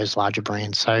come with those larger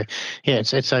brands. So yeah,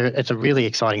 it's a really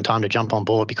exciting time to jump on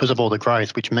board because of all the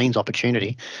growth, which means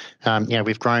opportunity.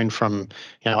 We've grown from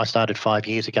I started 5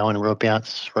 years ago and we're about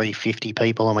 350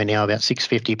 people, and we're now about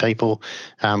 650 people.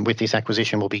 With this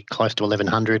acquisition, we'll be close to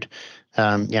 1,100.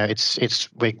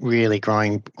 We're really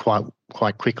growing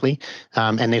quite quickly,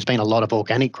 and there's been a lot of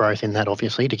organic growth in that,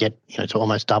 obviously, to get to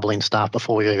almost double in staff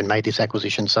before we even made this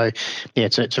acquisition. So yeah,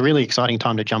 it's a really exciting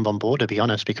time to jump on board, to be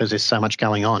honest, because there's so much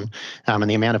going on, and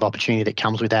the amount of opportunity that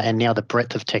comes with that, and now the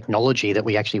breadth of technology that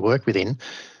we actually work within.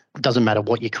 It doesn't matter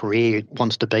what your career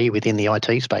wants to be within the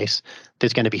IT space,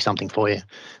 there's going to be something for you.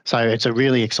 So it's a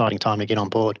really exciting time to get on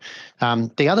board.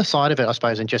 The other side of it, I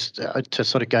suppose, and just to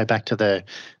sort of go back to the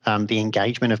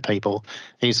engagement of people,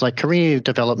 is like career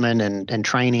development and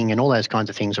training and all those kinds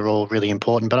of things are all really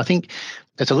important. But I think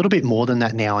it's a little bit more than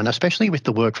that now, and especially with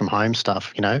the work from home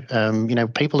stuff.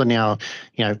 People are now,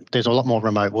 there's a lot more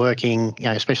remote working,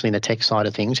 especially in the tech side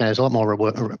of things. There's a lot more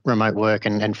remote work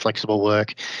and flexible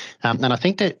work, and I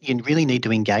think that you really need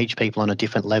to engage people on a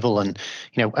different level. And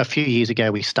a few years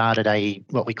ago we started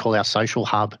what we call our social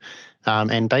hub,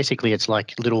 and basically it's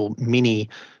like little mini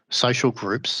social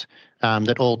groups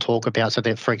that all talk about. So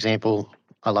that, for example,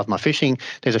 I love my fishing.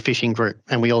 There's a fishing group,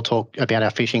 and we all talk about our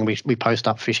fishing. We post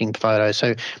up fishing photos.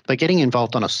 So they're getting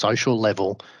involved on a social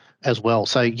level as well.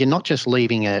 So you're not just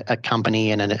leaving a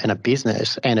company and a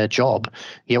business and a job.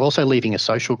 You're also leaving a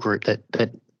social group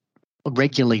that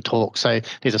regularly talk. So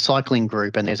there's a cycling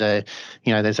group, and there's a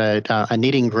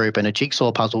knitting group, and a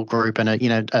jigsaw puzzle group, and a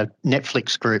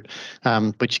Netflix group,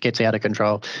 which gets out of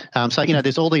control. So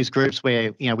there's all these groups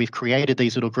where we've created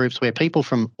these little groups where people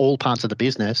from all parts of the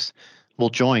business will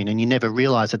join, and you never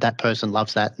realise that person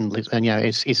loves that, and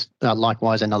is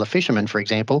likewise another fisherman, for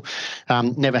example,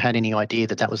 never had any idea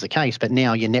that was the case. But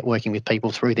now you're networking with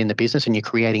people within the business, and you're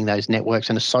creating those networks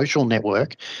and a social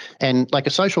network. And like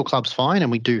a social club's fine, and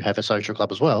we do have a social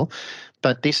club as well,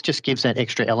 but this just gives that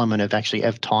extra element of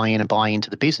tie-in and buy into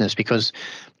the business, because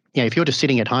if you're just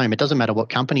sitting at home, it doesn't matter what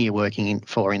company you're working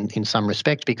for in some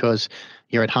respect, because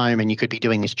you're at home and you could be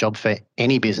doing this job for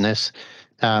any business.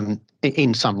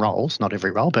 In some roles, not every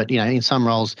role, but in some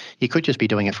roles you could just be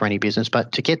doing it for any business.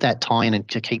 But to get that tie-in and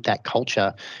to keep that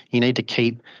culture, you need to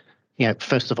keep,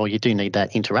 first of all, you do need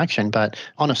that interaction, but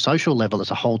on a social level, it's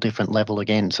a whole different level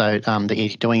again. So that you're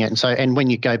doing it, and when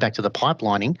you go back to the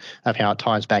pipelining of how it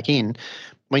ties back in,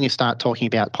 when you start talking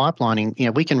about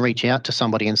pipelining, we can reach out to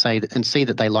somebody and see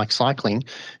that they like cycling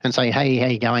and say, hey, how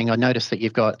you going? I noticed that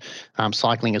you've got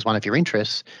cycling as one of your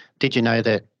interests. Did you know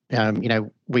that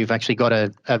we've actually got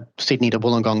a Sydney to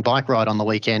Wollongong bike ride on the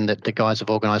weekend that the guys have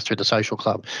organised through the social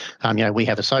club. We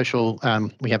have a social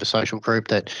group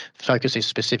that focuses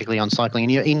specifically on cycling,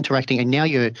 and you're interacting, and now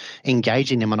you're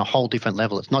engaging them on a whole different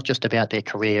level. It's not just about their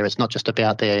career. It's not just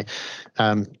about their,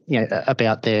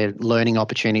 about their learning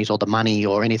opportunities or the money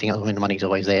or anything else. I mean, the money's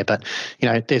always there, but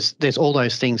there's all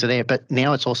those things are there. But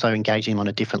now it's also engaging them on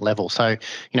a different level. So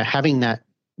having that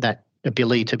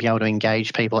ability to be able to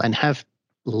engage people and have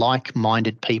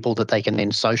like-minded people that they can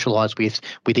then socialise with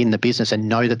within the business and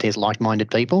know that there's like-minded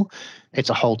people,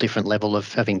 it's a whole different level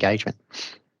of engagement.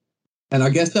 And I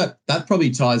guess that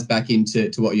probably ties back into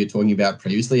what you're talking about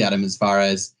previously, Adam, as far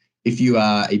as if you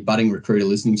are a budding recruiter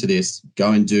listening to this,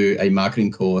 go and do a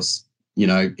marketing course.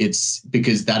 It's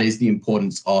because that is the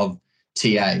importance of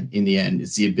TA in the end.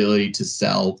 It's the ability to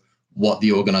sell what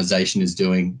the organisation is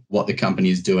doing, what the company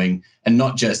is doing, and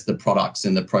not just the products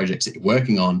and the projects that you're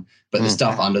working on, but the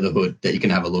stuff under the hood that you can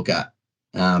have a look at.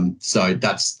 So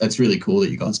that's really cool that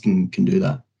you guys can do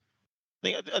that.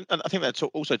 I think that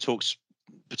also talks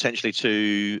potentially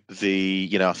to the,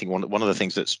 I think one of the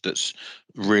things that's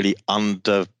really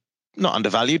not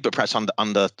undervalued, but perhaps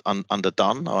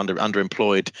underdone or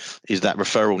underemployed is that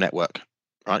referral network.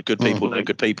 Right, good people know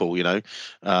good people,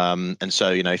 and so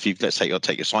if let's say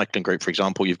take your cycling group for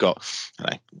example, you've got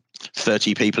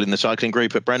 30 people in the cycling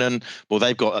group at Brennan. Well,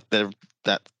 they've got the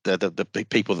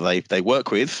people that they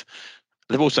work with.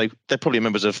 They're probably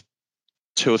members of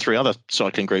 2 or 3 other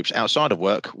cycling groups outside of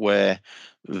work where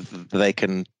they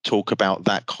can talk about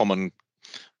that common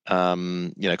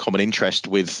interest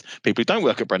with people who don't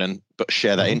work at Brennan but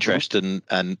share that interest, and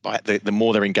the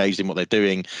more they're engaged in what they're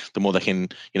doing, the more they can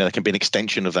be an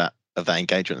extension of that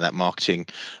engagement, that marketing,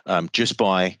 just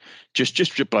by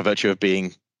virtue of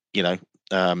being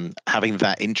having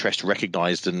that interest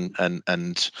recognised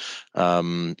and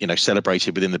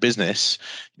celebrated within the business.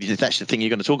 That's the thing you're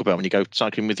going to talk about when you go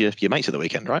cycling with your mates at the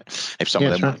weekend, right? If some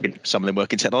of them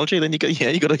work in technology, then you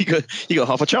got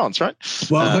half a chance, right?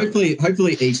 Well,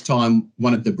 hopefully each time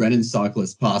one of the Brennan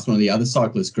cyclists pass one of the other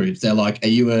cyclist groups, they're like, "Are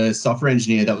you a software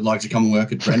engineer that would like to come and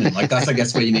work at Brennan?" Like that's, I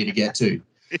guess, where you need to get to.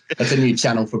 That's a new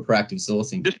channel for proactive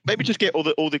sourcing. Maybe just get all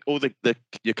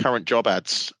your current job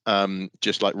ads,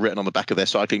 just like written on the back of their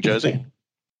cycling jersey.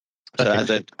 So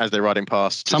as they're riding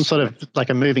past, some sort of like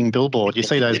a moving billboard. You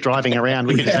see those driving around.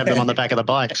 We can just have them on the back of the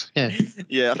bikes. Yeah,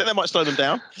 I think that might slow them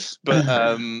down. But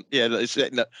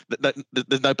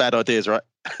there's no bad ideas, right?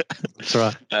 That's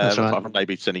right. That's right. Apart from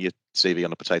maybe sending your CV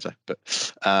on a potato, but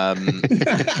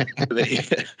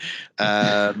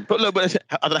but look, I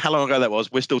don't know how long ago that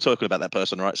was. We're still talking about that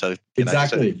person, right? So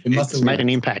exactly, it must have made an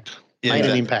impact.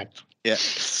 An impact. Yeah.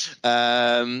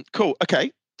 Cool.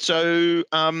 Okay. So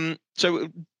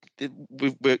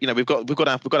we've got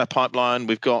our pipeline.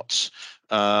 We've got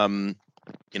a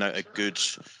good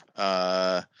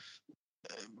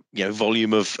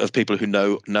volume of people who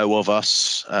know of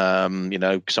us. Some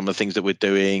of the things that we're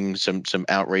doing, some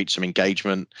outreach, some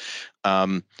engagement.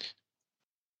 Matt,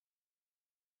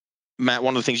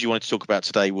 one of the things you wanted to talk about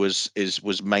today was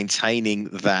maintaining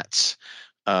that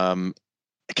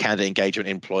candidate engagement,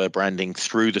 employer branding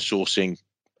through the sourcing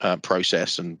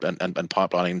process and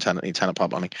pipelining, talent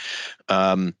pipelining.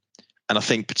 And I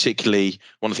think particularly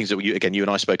one of the things that you and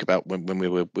I spoke about when we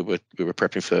were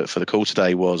prepping for the call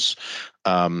today was,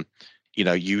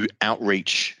 you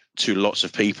outreach to lots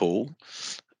of people.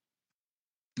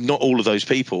 Not all of those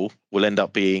people will end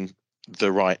up being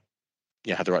the right,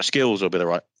 have the right skills or be the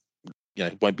right,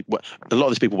 a lot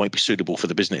of these people won't be suitable for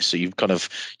the business. So you've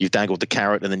dangled the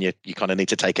carrot, and then you kind of need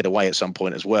to take it away at some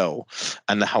point as well.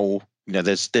 And the whole,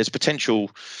 there's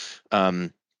potential,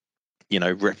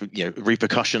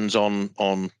 repercussions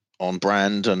on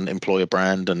brand and employer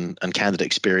brand and candidate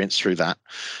experience through that.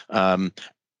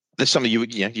 There's something you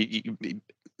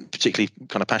particularly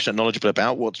kind of passionate and knowledgeable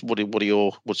about. What's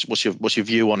your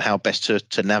view on how best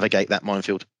to navigate that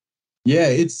minefield? Yeah,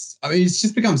 it's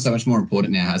just become so much more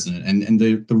important now, hasn't it? And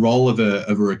the role of a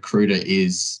recruiter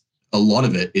is, a lot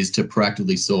of it is to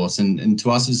proactively source. And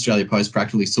to us at Australia Post,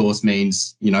 proactively source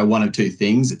means, one of two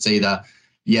things. It's either,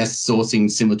 yes, sourcing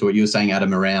similar to what you were saying,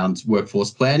 Adam, around workforce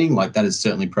planning, like that is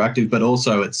certainly proactive, but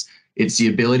also it's the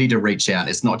ability to reach out.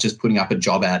 It's not just putting up a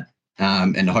job ad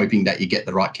and hoping that you get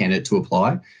the right candidate to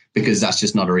apply, because that's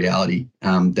just not a reality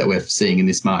that we're seeing in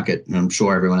this market. And I'm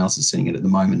sure everyone else is seeing it at the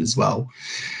moment as well.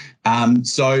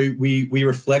 So we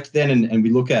reflect then and we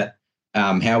look at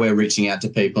how we're reaching out to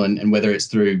people and whether it's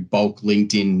through bulk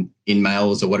LinkedIn in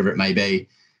mails or whatever it may be.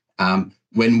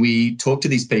 When we talk to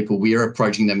these people, we are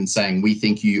approaching them and saying, we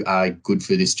think you are good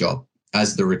for this job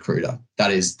as the recruiter.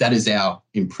 That is our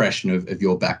impression of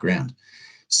your background.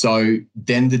 So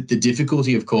then the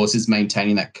difficulty, of course, is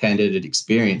maintaining that candidate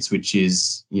experience, which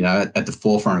is, at the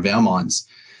forefront of our minds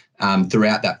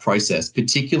throughout that process,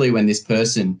 particularly when this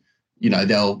person,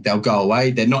 they'll go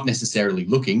away. They're not necessarily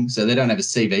looking, so they don't have a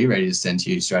CV ready to send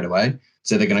to you straight away.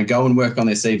 So they're going to go and work on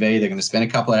their CV. They're going to spend a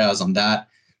couple of hours on that.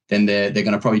 Then they're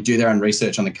going to probably do their own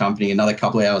research on the company, another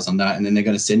couple of hours on that. And then they're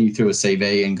going to send you through a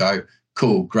CV and go,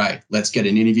 cool, great, let's get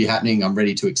an interview happening. I'm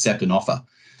ready to accept an offer.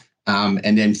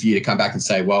 And then for you to come back and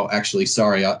say, well, actually,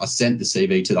 sorry, I sent the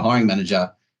CV to the hiring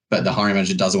manager, but the hiring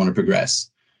manager doesn't want to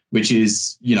progress, which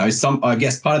is, I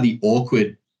guess part of the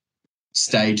awkward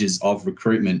stages of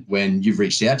recruitment when you've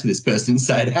reached out to this person and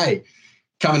said, hey,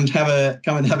 come and have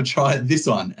a try at this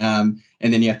one.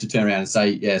 And then you have to turn around and say,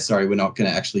 yeah, sorry, we're not going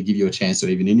to actually give you a chance to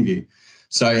even interview.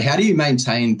 So how do you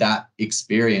maintain that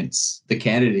experience, the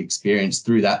candidate experience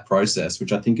through that process,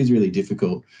 which I think is really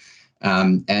difficult?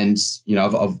 And,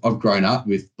 I've grown up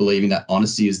with believing that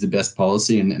honesty is the best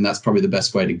policy, and that's probably the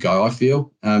best way to go, I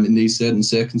feel, in these certain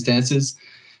circumstances.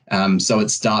 So it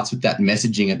starts with that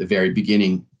messaging at the very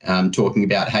beginning, talking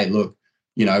about, hey, look,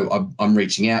 I'm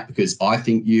reaching out because I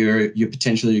think you're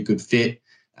potentially a good fit.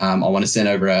 I want to send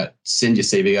your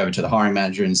CV over to the hiring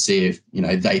manager and see if,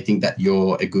 they think that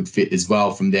you're a good fit as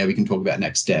well. From there, we can talk about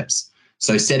next steps.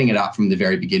 So setting it up from the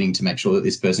very beginning to make sure that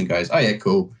this person goes, oh yeah,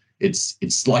 cool.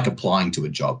 It's like applying to a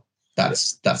job.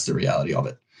 That's the reality of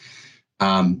it.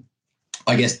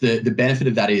 I guess the benefit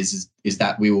of that is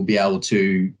that we will be able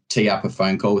to tee up a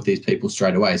phone call with these people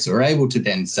straight away. So we're able to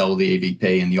then sell the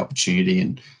EVP and the opportunity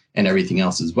and everything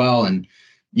else as well. And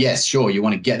yes, sure, you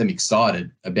want to get them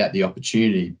excited about the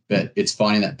opportunity, but it's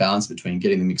finding that balance between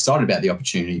getting them excited about the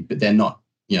opportunity, but then not,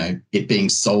 it being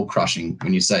soul crushing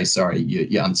when you say, sorry,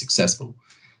 you're unsuccessful.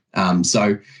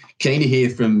 So keen to hear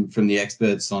from the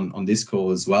experts on this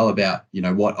call as well about,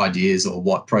 what ideas or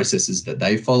what processes that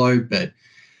they follow. But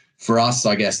for us,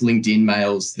 I guess LinkedIn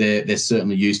mails, they're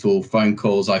certainly useful. Phone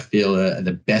calls, I feel, are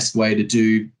the best way to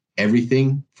do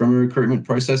everything from a recruitment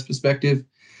process perspective,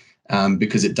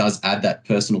 because it does add that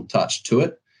personal touch to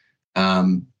it.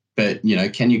 But,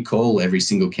 can you call every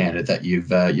single candidate that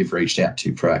you've reached out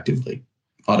to proactively?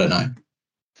 I don't know.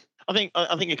 I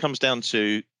think it comes down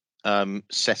to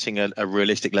setting a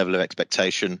realistic level of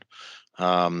expectation.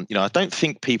 I don't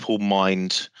think people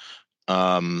mind.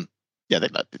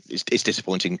 It's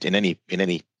disappointing in any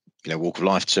walk of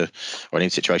life or any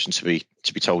situation to be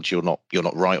told you're not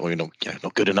right, or you're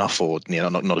not good enough, or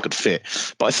not a good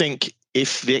fit. But I think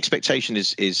if the expectation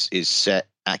is set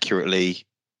accurately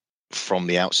from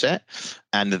the outset,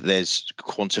 and that there's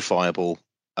quantifiable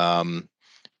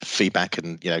feedback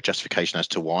and justification as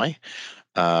to why,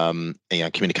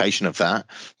 communication of that,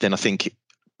 then I think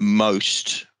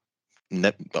most,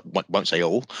 won't say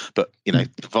all, but the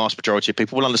vast majority of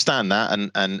people will understand that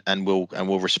and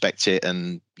will respect it,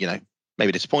 and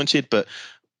maybe disappointed, but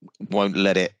won't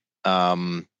let it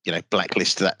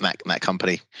blacklist that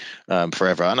company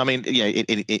forever. And I mean,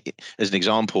 as an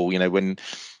example, when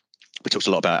we talked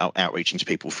a lot about outreaching to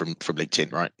people from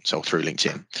LinkedIn, right? So through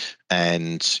LinkedIn,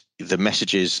 and the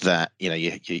messages that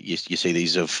you see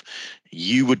these of,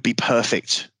 you would be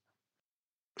perfect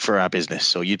for our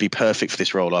business, or you'd be perfect for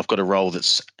this role. I've got a role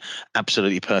that's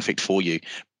absolutely perfect for you,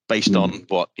 based on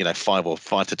what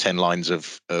 5 to 10 lines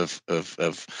of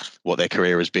what their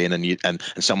career has been, and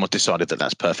someone decided that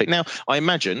that's perfect. Now, I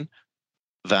imagine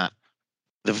that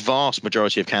the vast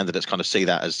majority of candidates kind of see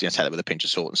that as, take it with a pinch of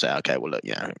salt and say, okay, well, look,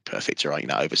 perfect, all right,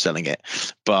 overselling it.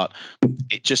 But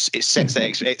it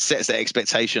sets that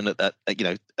expectation at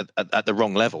the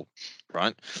wrong level,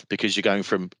 right? Because you're going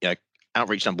from,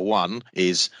 outreach number 1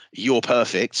 is you're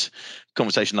perfect.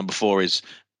 Conversation number 4 is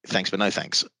thanks but no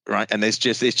thanks, right? And there's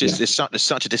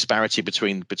such a disparity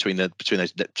between that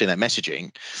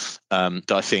messaging,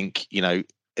 that I think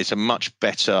it's a much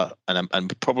better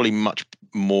and probably much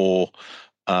more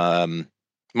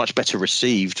much better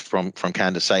received from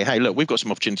candidates. Say, hey, look, we've got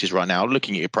some opportunities right now.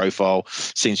 Looking at your profile,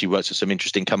 seems you worked at some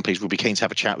interesting companies. We'll be keen to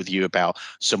have a chat with you about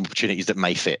some opportunities that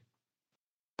may fit,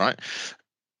 right?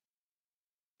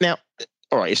 Now,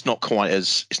 all right, it's not quite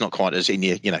as in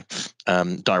your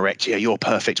direct. Yeah, you're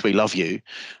perfect. We love you,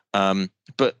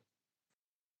 but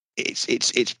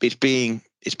it's being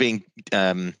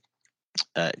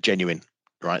genuine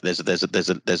right? There's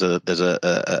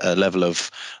a level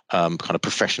of kind of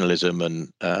professionalism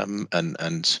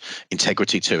and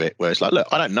integrity to it, where it's like, look,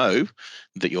 I don't know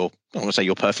that I want to say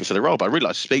you're perfect for the role, but I'd really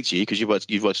like to speak to you because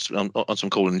you've worked on some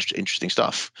cool and interesting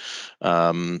stuff.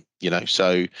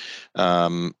 So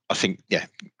I think,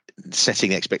 setting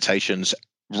the expectations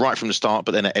right from the start,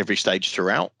 but then at every stage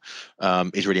throughout,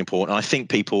 is really important. And I think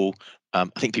people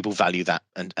value that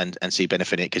and see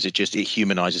benefit in it, because it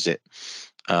humanizes it.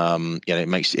 It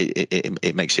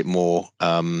makes it more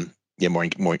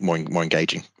more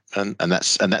engaging, and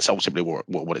that's ultimately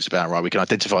what it's about, right? We can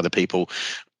identify the people,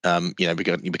 we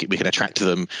can attract to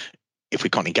them. If we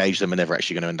can't engage them, and they're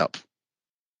actually going to end up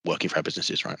working for our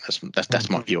businesses, right? That's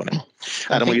my view on it.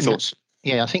 Adam, what are your thoughts?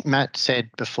 I think Matt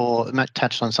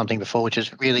touched on something before, which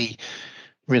is really,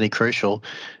 really crucial,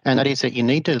 and that is that you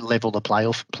need to level the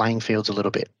playing fields a little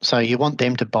bit. So you want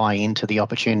them to buy into the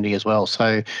opportunity as well.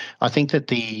 So I think that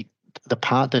the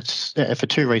part that's for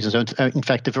two reasons. In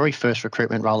fact, the very first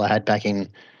recruitment role I had back in,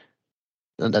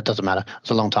 that doesn't matter,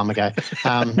 it's a long time ago,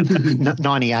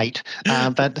 98.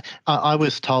 But I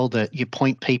was told that you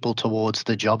point people towards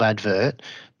the job advert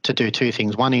to do two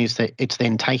things. One is that it's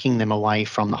then taking them away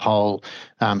from the whole,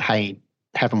 hey,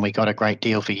 haven't we got a great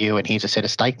deal for you and here's a set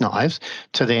of steak knives,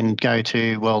 to then go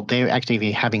to, well, they're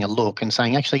actually having a look and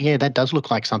saying, actually, yeah, that does look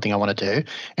like something I want to do,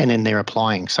 and then they're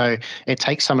applying. So it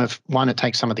takes some of the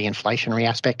inflationary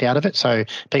aspect out of it. So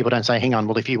people don't say, hang on,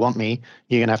 well, if you want me,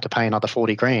 you're going to have to pay another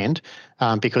 40 grand,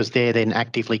 because they're then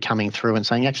actively coming through and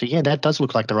saying, actually, yeah, that does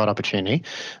look like the right opportunity.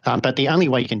 But the only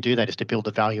way you can do that is to build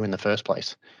the value in the first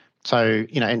place. So,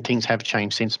 and things have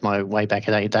changed since my way back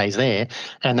days there,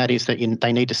 and that is that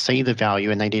they need to see the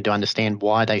value and they need to understand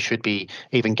why they should be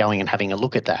even going and having a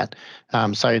look at that.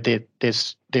 So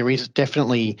there is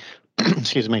definitely,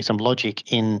 excuse me, some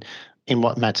logic in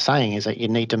what Matt's saying, is that you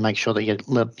need to make sure that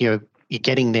you're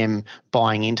getting them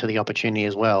buying into the opportunity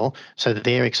as well, so that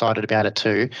they're excited about it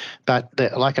too. But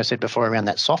like I said before, around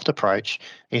that soft approach,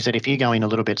 is that if you go in a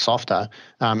little bit softer,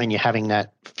 and you're having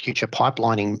that future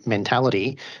pipelining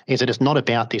mentality, is that it's not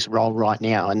about this role right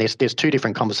now. And there's two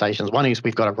different conversations. One is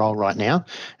we've got a role right now,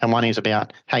 and one is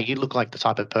about, hey, you look like the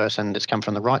type of person that's come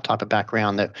from the right type of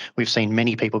background that we've seen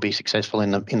many people be successful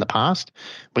in the past.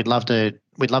 We'd love to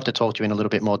talk to you in a little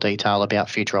bit more detail about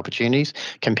future opportunities,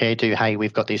 compared to, hey,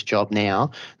 we've got this job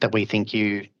now that we think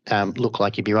you look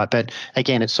like you'd be right. But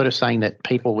again, it's sort of saying that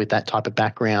people with that type of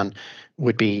background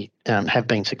would be have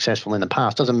been successful in the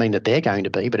past. Doesn't mean that they're going to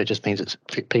be, but it just means it's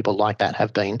people like that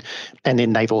have been, and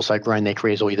then they've also grown their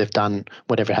careers, or they've done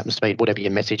whatever it happens to be, whatever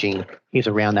your messaging is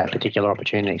around that particular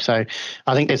opportunity. So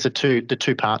I think there's the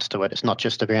two parts to it. It's not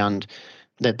just around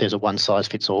that there's a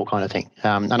one-size-fits-all kind of thing.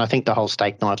 And I think the whole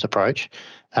steak knives approach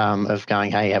of going,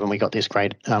 hey, haven't we got this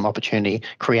great opportunity,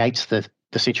 creates the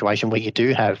situation where you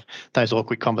do have those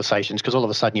awkward conversations, because all of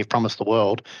a sudden you've promised the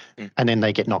world and then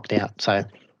they get knocked out. So,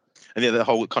 and the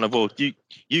whole kind of, well,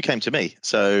 you came to me,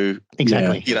 so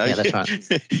exactly, yeah, that's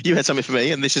right. You had something for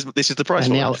me, and this is the price.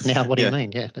 And for now, what do you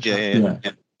mean? Yeah, that's right.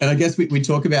 Yeah. And I guess we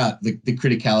talk about the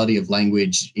criticality of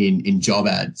language in job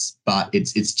ads, but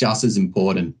it's just as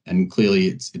important. And clearly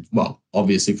it's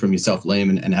obviously from yourself,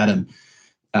 Liam and Adam,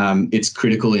 it's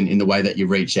critical in the way that you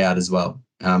reach out as well,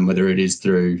 whether it is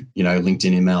through,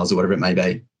 LinkedIn emails or whatever it may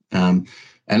be. And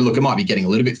look, it might be getting a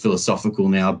little bit philosophical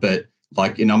now, but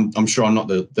I'm sure I'm not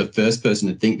the first person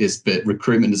to think this, but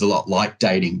recruitment is a lot like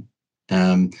dating.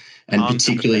 And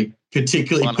particularly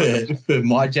for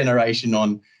my generation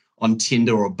on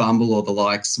Tinder or Bumble or the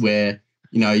likes, where,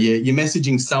 you're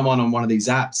messaging someone on one of these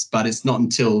apps, but it's not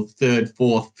until third,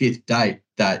 fourth, fifth date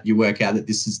that you work out that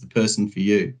this is the person for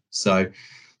you. So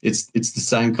it's the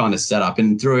same kind of setup.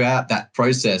 And throughout that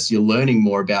process, you're learning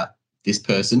more about this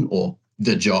person or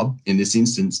the job in this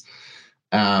instance.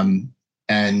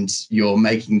 And you're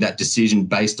making that decision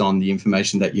based on the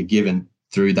information that you're given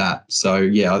through that. So,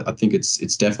 yeah, I think it's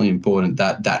definitely important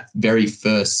that very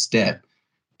first step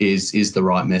is the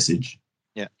right message.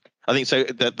 Yeah, I think so.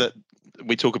 That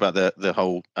we talk about the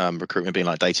whole recruitment being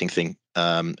like dating thing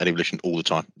at Evolution all the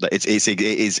time. It is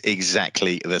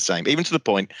exactly the same, even to the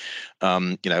point.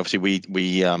 Obviously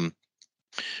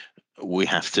we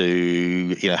have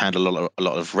to handle a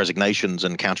lot of resignations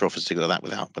and counter offers, things like that,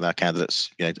 with our candidates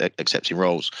accepting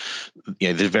roles.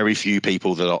 There's very few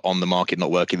people that are on the market not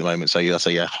working at the moment. So I'd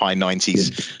say high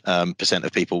 90s percent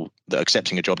of people that are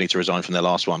accepting a job need to resign from their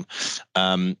last one.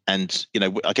 And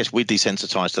I guess we're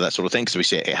desensitized to that sort of thing because we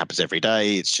see it happens every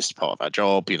day. It's just part of our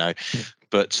job,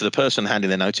 But to the person handing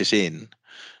their notice in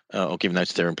or giving notice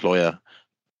to their employer,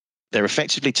 they're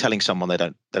effectively telling someone they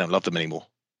don't love them anymore.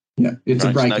 Yeah, it's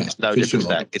right? a breakup. It's no difference to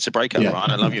that. It's a breakup, right? I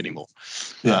don't love you anymore.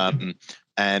 Yeah.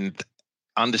 and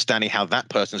understanding how that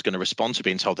person is going to respond to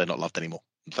being told they're not loved anymore.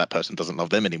 If that person doesn't love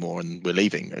them anymore and we're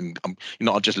leaving, and I'm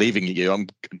not just leaving you, I'm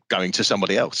going to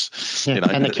somebody else. Yeah.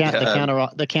 And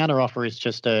the counter offer is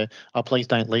just please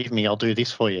don't leave me, I'll do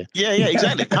this for you. Yeah,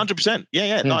 exactly. 100%.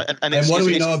 Yeah. No, and what do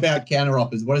we know about counter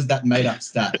offers? What is that made up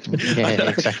stat?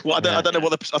 Exactly. Well, I don't know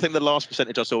what I think the last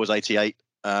percentage I saw was 88.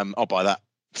 I'll buy that.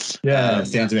 Yeah,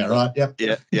 sounds about right. Yep.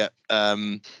 Yeah.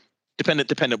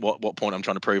 Dependent what point I'm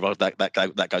trying to prove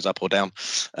that goes up or down.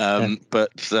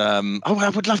 But I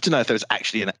would love to know if there was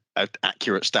actually an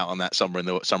accurate stat on that somewhere in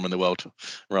the world,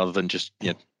 rather than just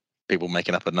people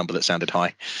making up a number that sounded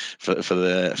high for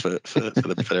their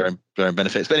own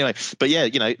benefits. But anyway,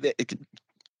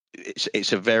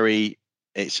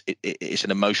 it's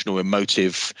an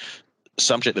emotive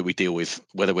subject that we deal with,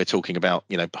 whether we're talking about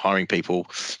hiring people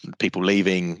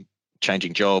leaving,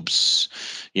 changing jobs.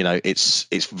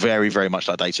 It's very, very much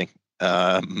like dating.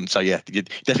 So yeah, you're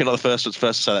definitely not the first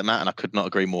to say that, Matt, and I could not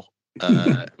agree more.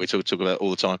 We talk about it all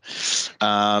the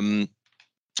time.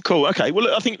 Cool. Okay.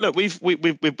 Well, I think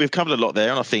we've covered a lot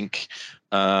there, and I think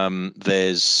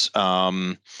there's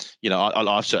I've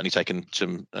certainly taken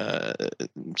some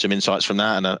insights from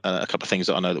that, and a couple of things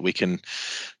that I know that we can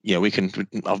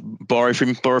I'll borrow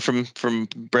from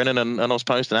Brennan and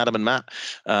AusPost and Adam and Matt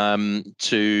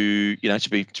to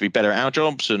be better at our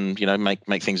jobs, and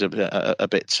make things a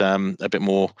bit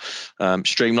more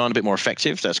streamlined, a bit more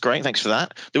effective. That's great. Thanks for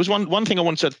that. There was one thing I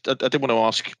did want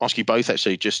to ask you both,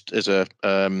 actually, just as a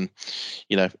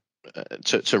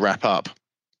to wrap up.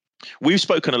 We've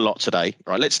spoken a lot today,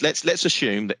 right? Let's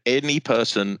assume that any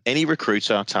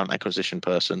recruiter, talent acquisition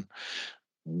person,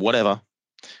 whatever,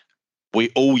 we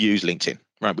all use LinkedIn,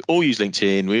 right? We all use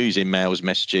LinkedIn. We use emails,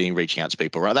 messaging, reaching out to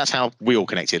people, right? That's how we all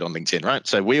connected on LinkedIn, right?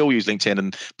 So we all use LinkedIn,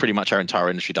 and pretty much our entire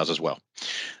industry does as well.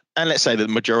 And let's say that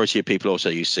the majority of people also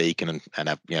use Seek and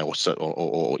have,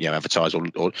 or advertise,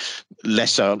 or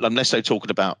less so. I'm less talking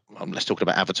about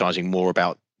advertising, more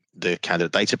about the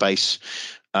candidate database.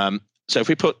 So if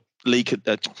we put Seek and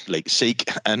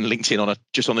LinkedIn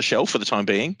just on the shelf for the time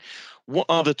being, what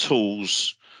other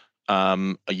tools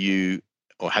are you,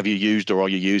 or have you used, or are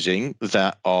you using,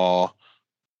 that are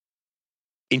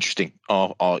interesting?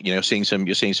 You're seeing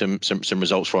some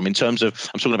results from, in terms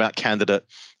of, I'm talking about candidate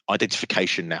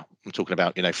identification now. I'm talking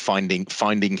about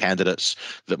finding candidates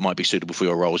that might be suitable for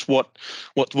your roles. What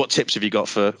tips have you got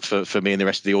for me and the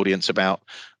rest of the audience about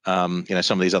some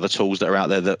of these other tools that are out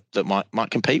there that might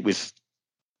compete with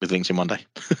LinkedIn one day?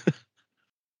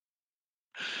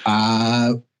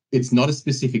 It's not a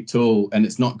specific tool, and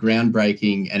it's not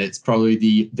groundbreaking, and it's probably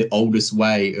the oldest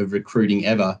way of recruiting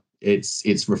ever. It's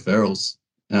referrals.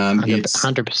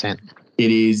 100%. It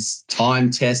is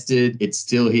time tested. It's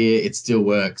still here. It still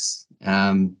works.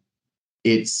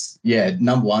 It's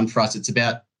number one for us. It's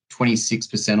about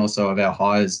 26% or so of our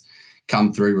hires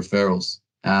come through referrals,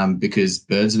 because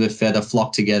birds of a feather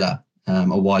flock together.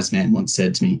 A wise man once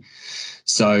said to me.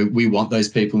 So we want those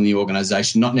people in the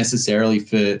organisation, not necessarily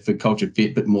for culture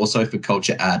fit, but more so for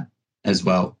culture add as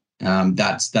well.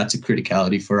 That's a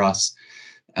criticality for us.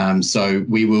 So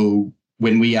we will,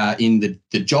 when we are in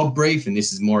the job brief, and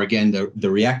this is more, again, the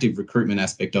reactive recruitment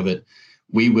aspect of it,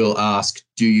 we will ask,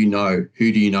 who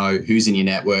do you know, who's in your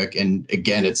network? And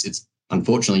again, it's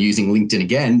unfortunately using LinkedIn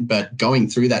again, but going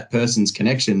through that person's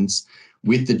connections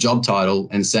with the job title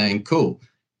and saying, cool,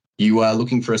 you are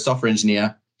looking for a software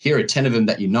engineer. Here are 10 of them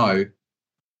that you know.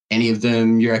 Any of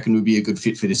them you reckon would be a good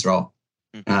fit for this role?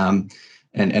 And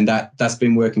that's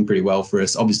been working pretty well for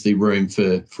us. Obviously, room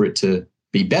for it to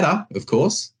be better, of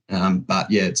course. But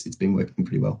yeah, it's been working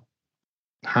pretty well.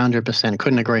 100%.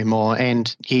 Couldn't agree more.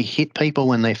 And you hit people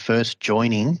when they're first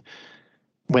joining,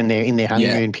 when they're in their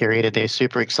honeymoon period, they're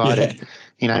super excited.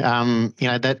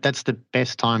 That's the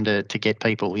best time to get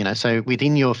people. So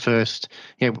within your first,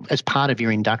 as part of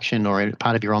your induction or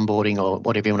part of your onboarding or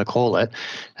whatever you want to call it,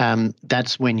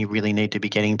 that's when you really need to be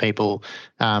getting people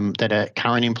that are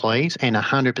current employees. And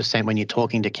 100% when you're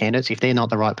talking to candidates, if they're not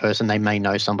the right person, they may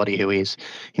know somebody who is.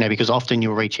 Because often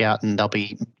you'll reach out and they'll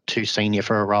be too senior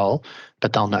for a role,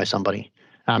 but they'll know somebody.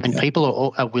 And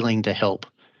people are willing to help.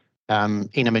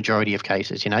 In a majority of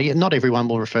cases, not everyone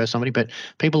will refer somebody, but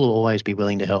people will always be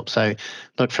willing to help. So,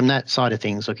 look, from that side of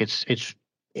things, look, it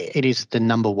is the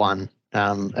number one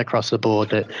across the board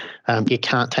that you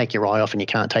can't take your eye off and you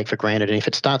can't take for granted. And if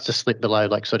it starts to slip below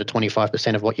like sort of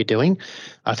 25% of what you're doing,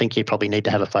 I think you probably need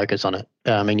to have a focus on it,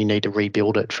 and you need to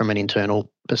rebuild it from an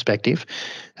internal perspective,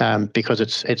 because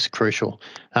it's crucial.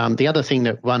 The other thing,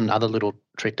 one other little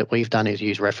trick that we've done is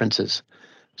use references.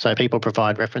 So people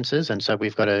provide references, and so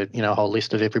we've got a whole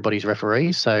list of everybody's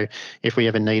referees. So if we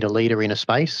ever need a leader in a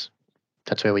space,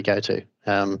 That's where we go to.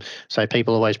 So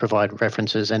people always provide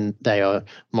references, and they are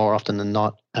more often than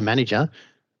not a manager.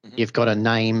 Mm-hmm. You've got a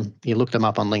name, you look them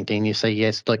up on LinkedIn, you see,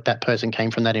 yes, like that person came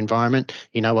from that environment.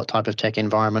 You know what type of tech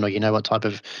environment, or you know what type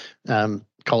of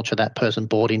culture that person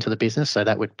brought into the business. So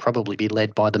that would probably be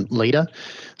led by the leader.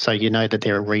 So you know that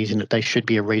that they should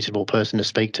be a reasonable person to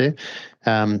speak to.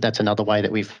 That's another way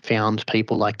that we've found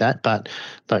people like that. But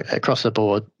across the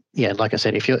board, yeah, like I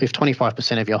said, if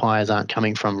 25% of your hires aren't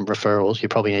coming from referrals, you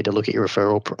probably need to look at your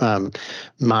referral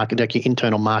like your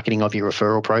internal marketing of your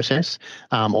referral process,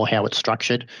 or how it's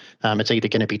structured. It's either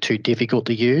going to be too difficult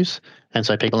to use, and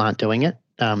so people aren't doing it,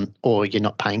 or you're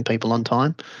not paying people on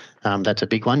time. That's a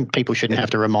big one. People shouldn't have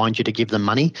to remind you to give them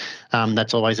money.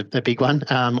 That's always a big one.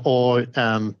 Or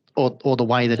the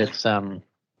way that it's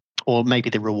or maybe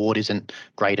the reward isn't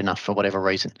great enough for whatever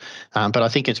reason. But I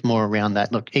think it's more around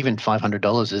that. Look, even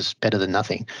 $500 is better than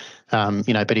nothing.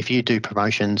 But if you do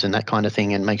promotions and that kind of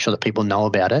thing and make sure that people know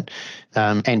about it,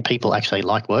 and people actually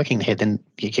like working there, then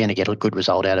you're going to get a good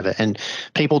result out of it. And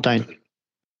people don't,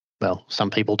 well,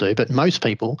 some people do, but most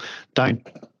people don't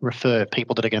refer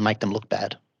people that are going to make them look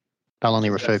bad. They'll only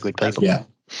refer good people. Yeah.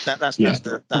 That's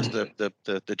the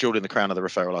jewel in the crown of the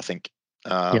referral, I think.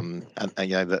 And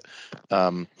that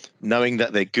knowing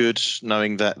that they're good,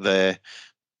 knowing that they're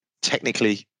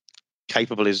technically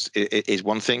capable is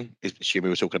one thing. Assuming we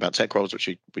were talking about tech roles, which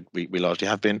we largely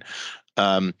have been,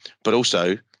 but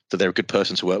also that they're a good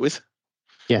person to work with.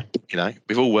 Yeah,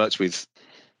 we've all worked with.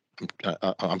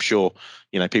 I'm sure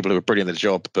people who are brilliant at the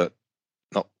job, but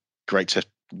not great to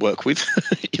work with,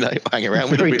 hang around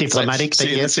with. Very diplomatic,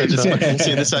 being in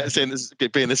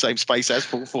the same space as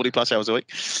 40 plus hours a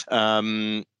week.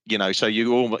 So you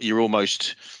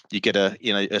get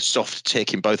a soft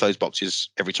tick in both those boxes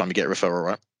every time you get a referral,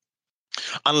 right?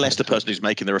 Unless the person who's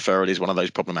making the referral is one of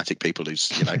those problematic people who's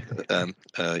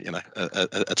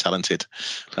a talented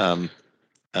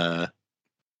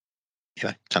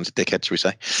talented dickhead, should we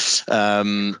say?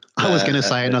 I was going to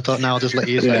say it, and I thought, no, I'll just let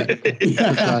you say it.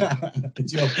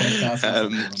 It's your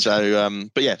podcast.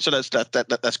 So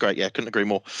that's great. Yeah, couldn't agree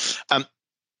more.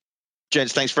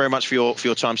 Gents, thanks very much for your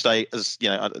time today. As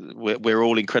we're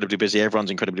all incredibly busy. Everyone's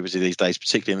incredibly busy these days,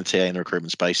 particularly in the TA and the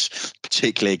recruitment space,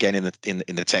 particularly again in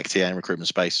the tech TA and recruitment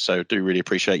space. So do really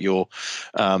appreciate your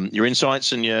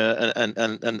insights and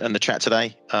the chat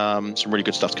today. Some really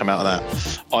good stuff to come out of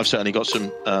that. I've certainly got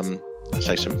some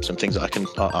some things that I can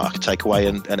take away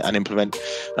and implement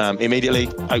immediately.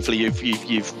 Hopefully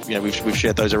we've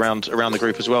shared those around the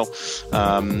group as well.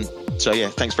 So yeah,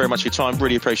 thanks very much for your time.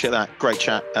 Really appreciate that. Great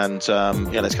chat, and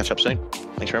let's catch up soon.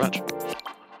 Thanks very much.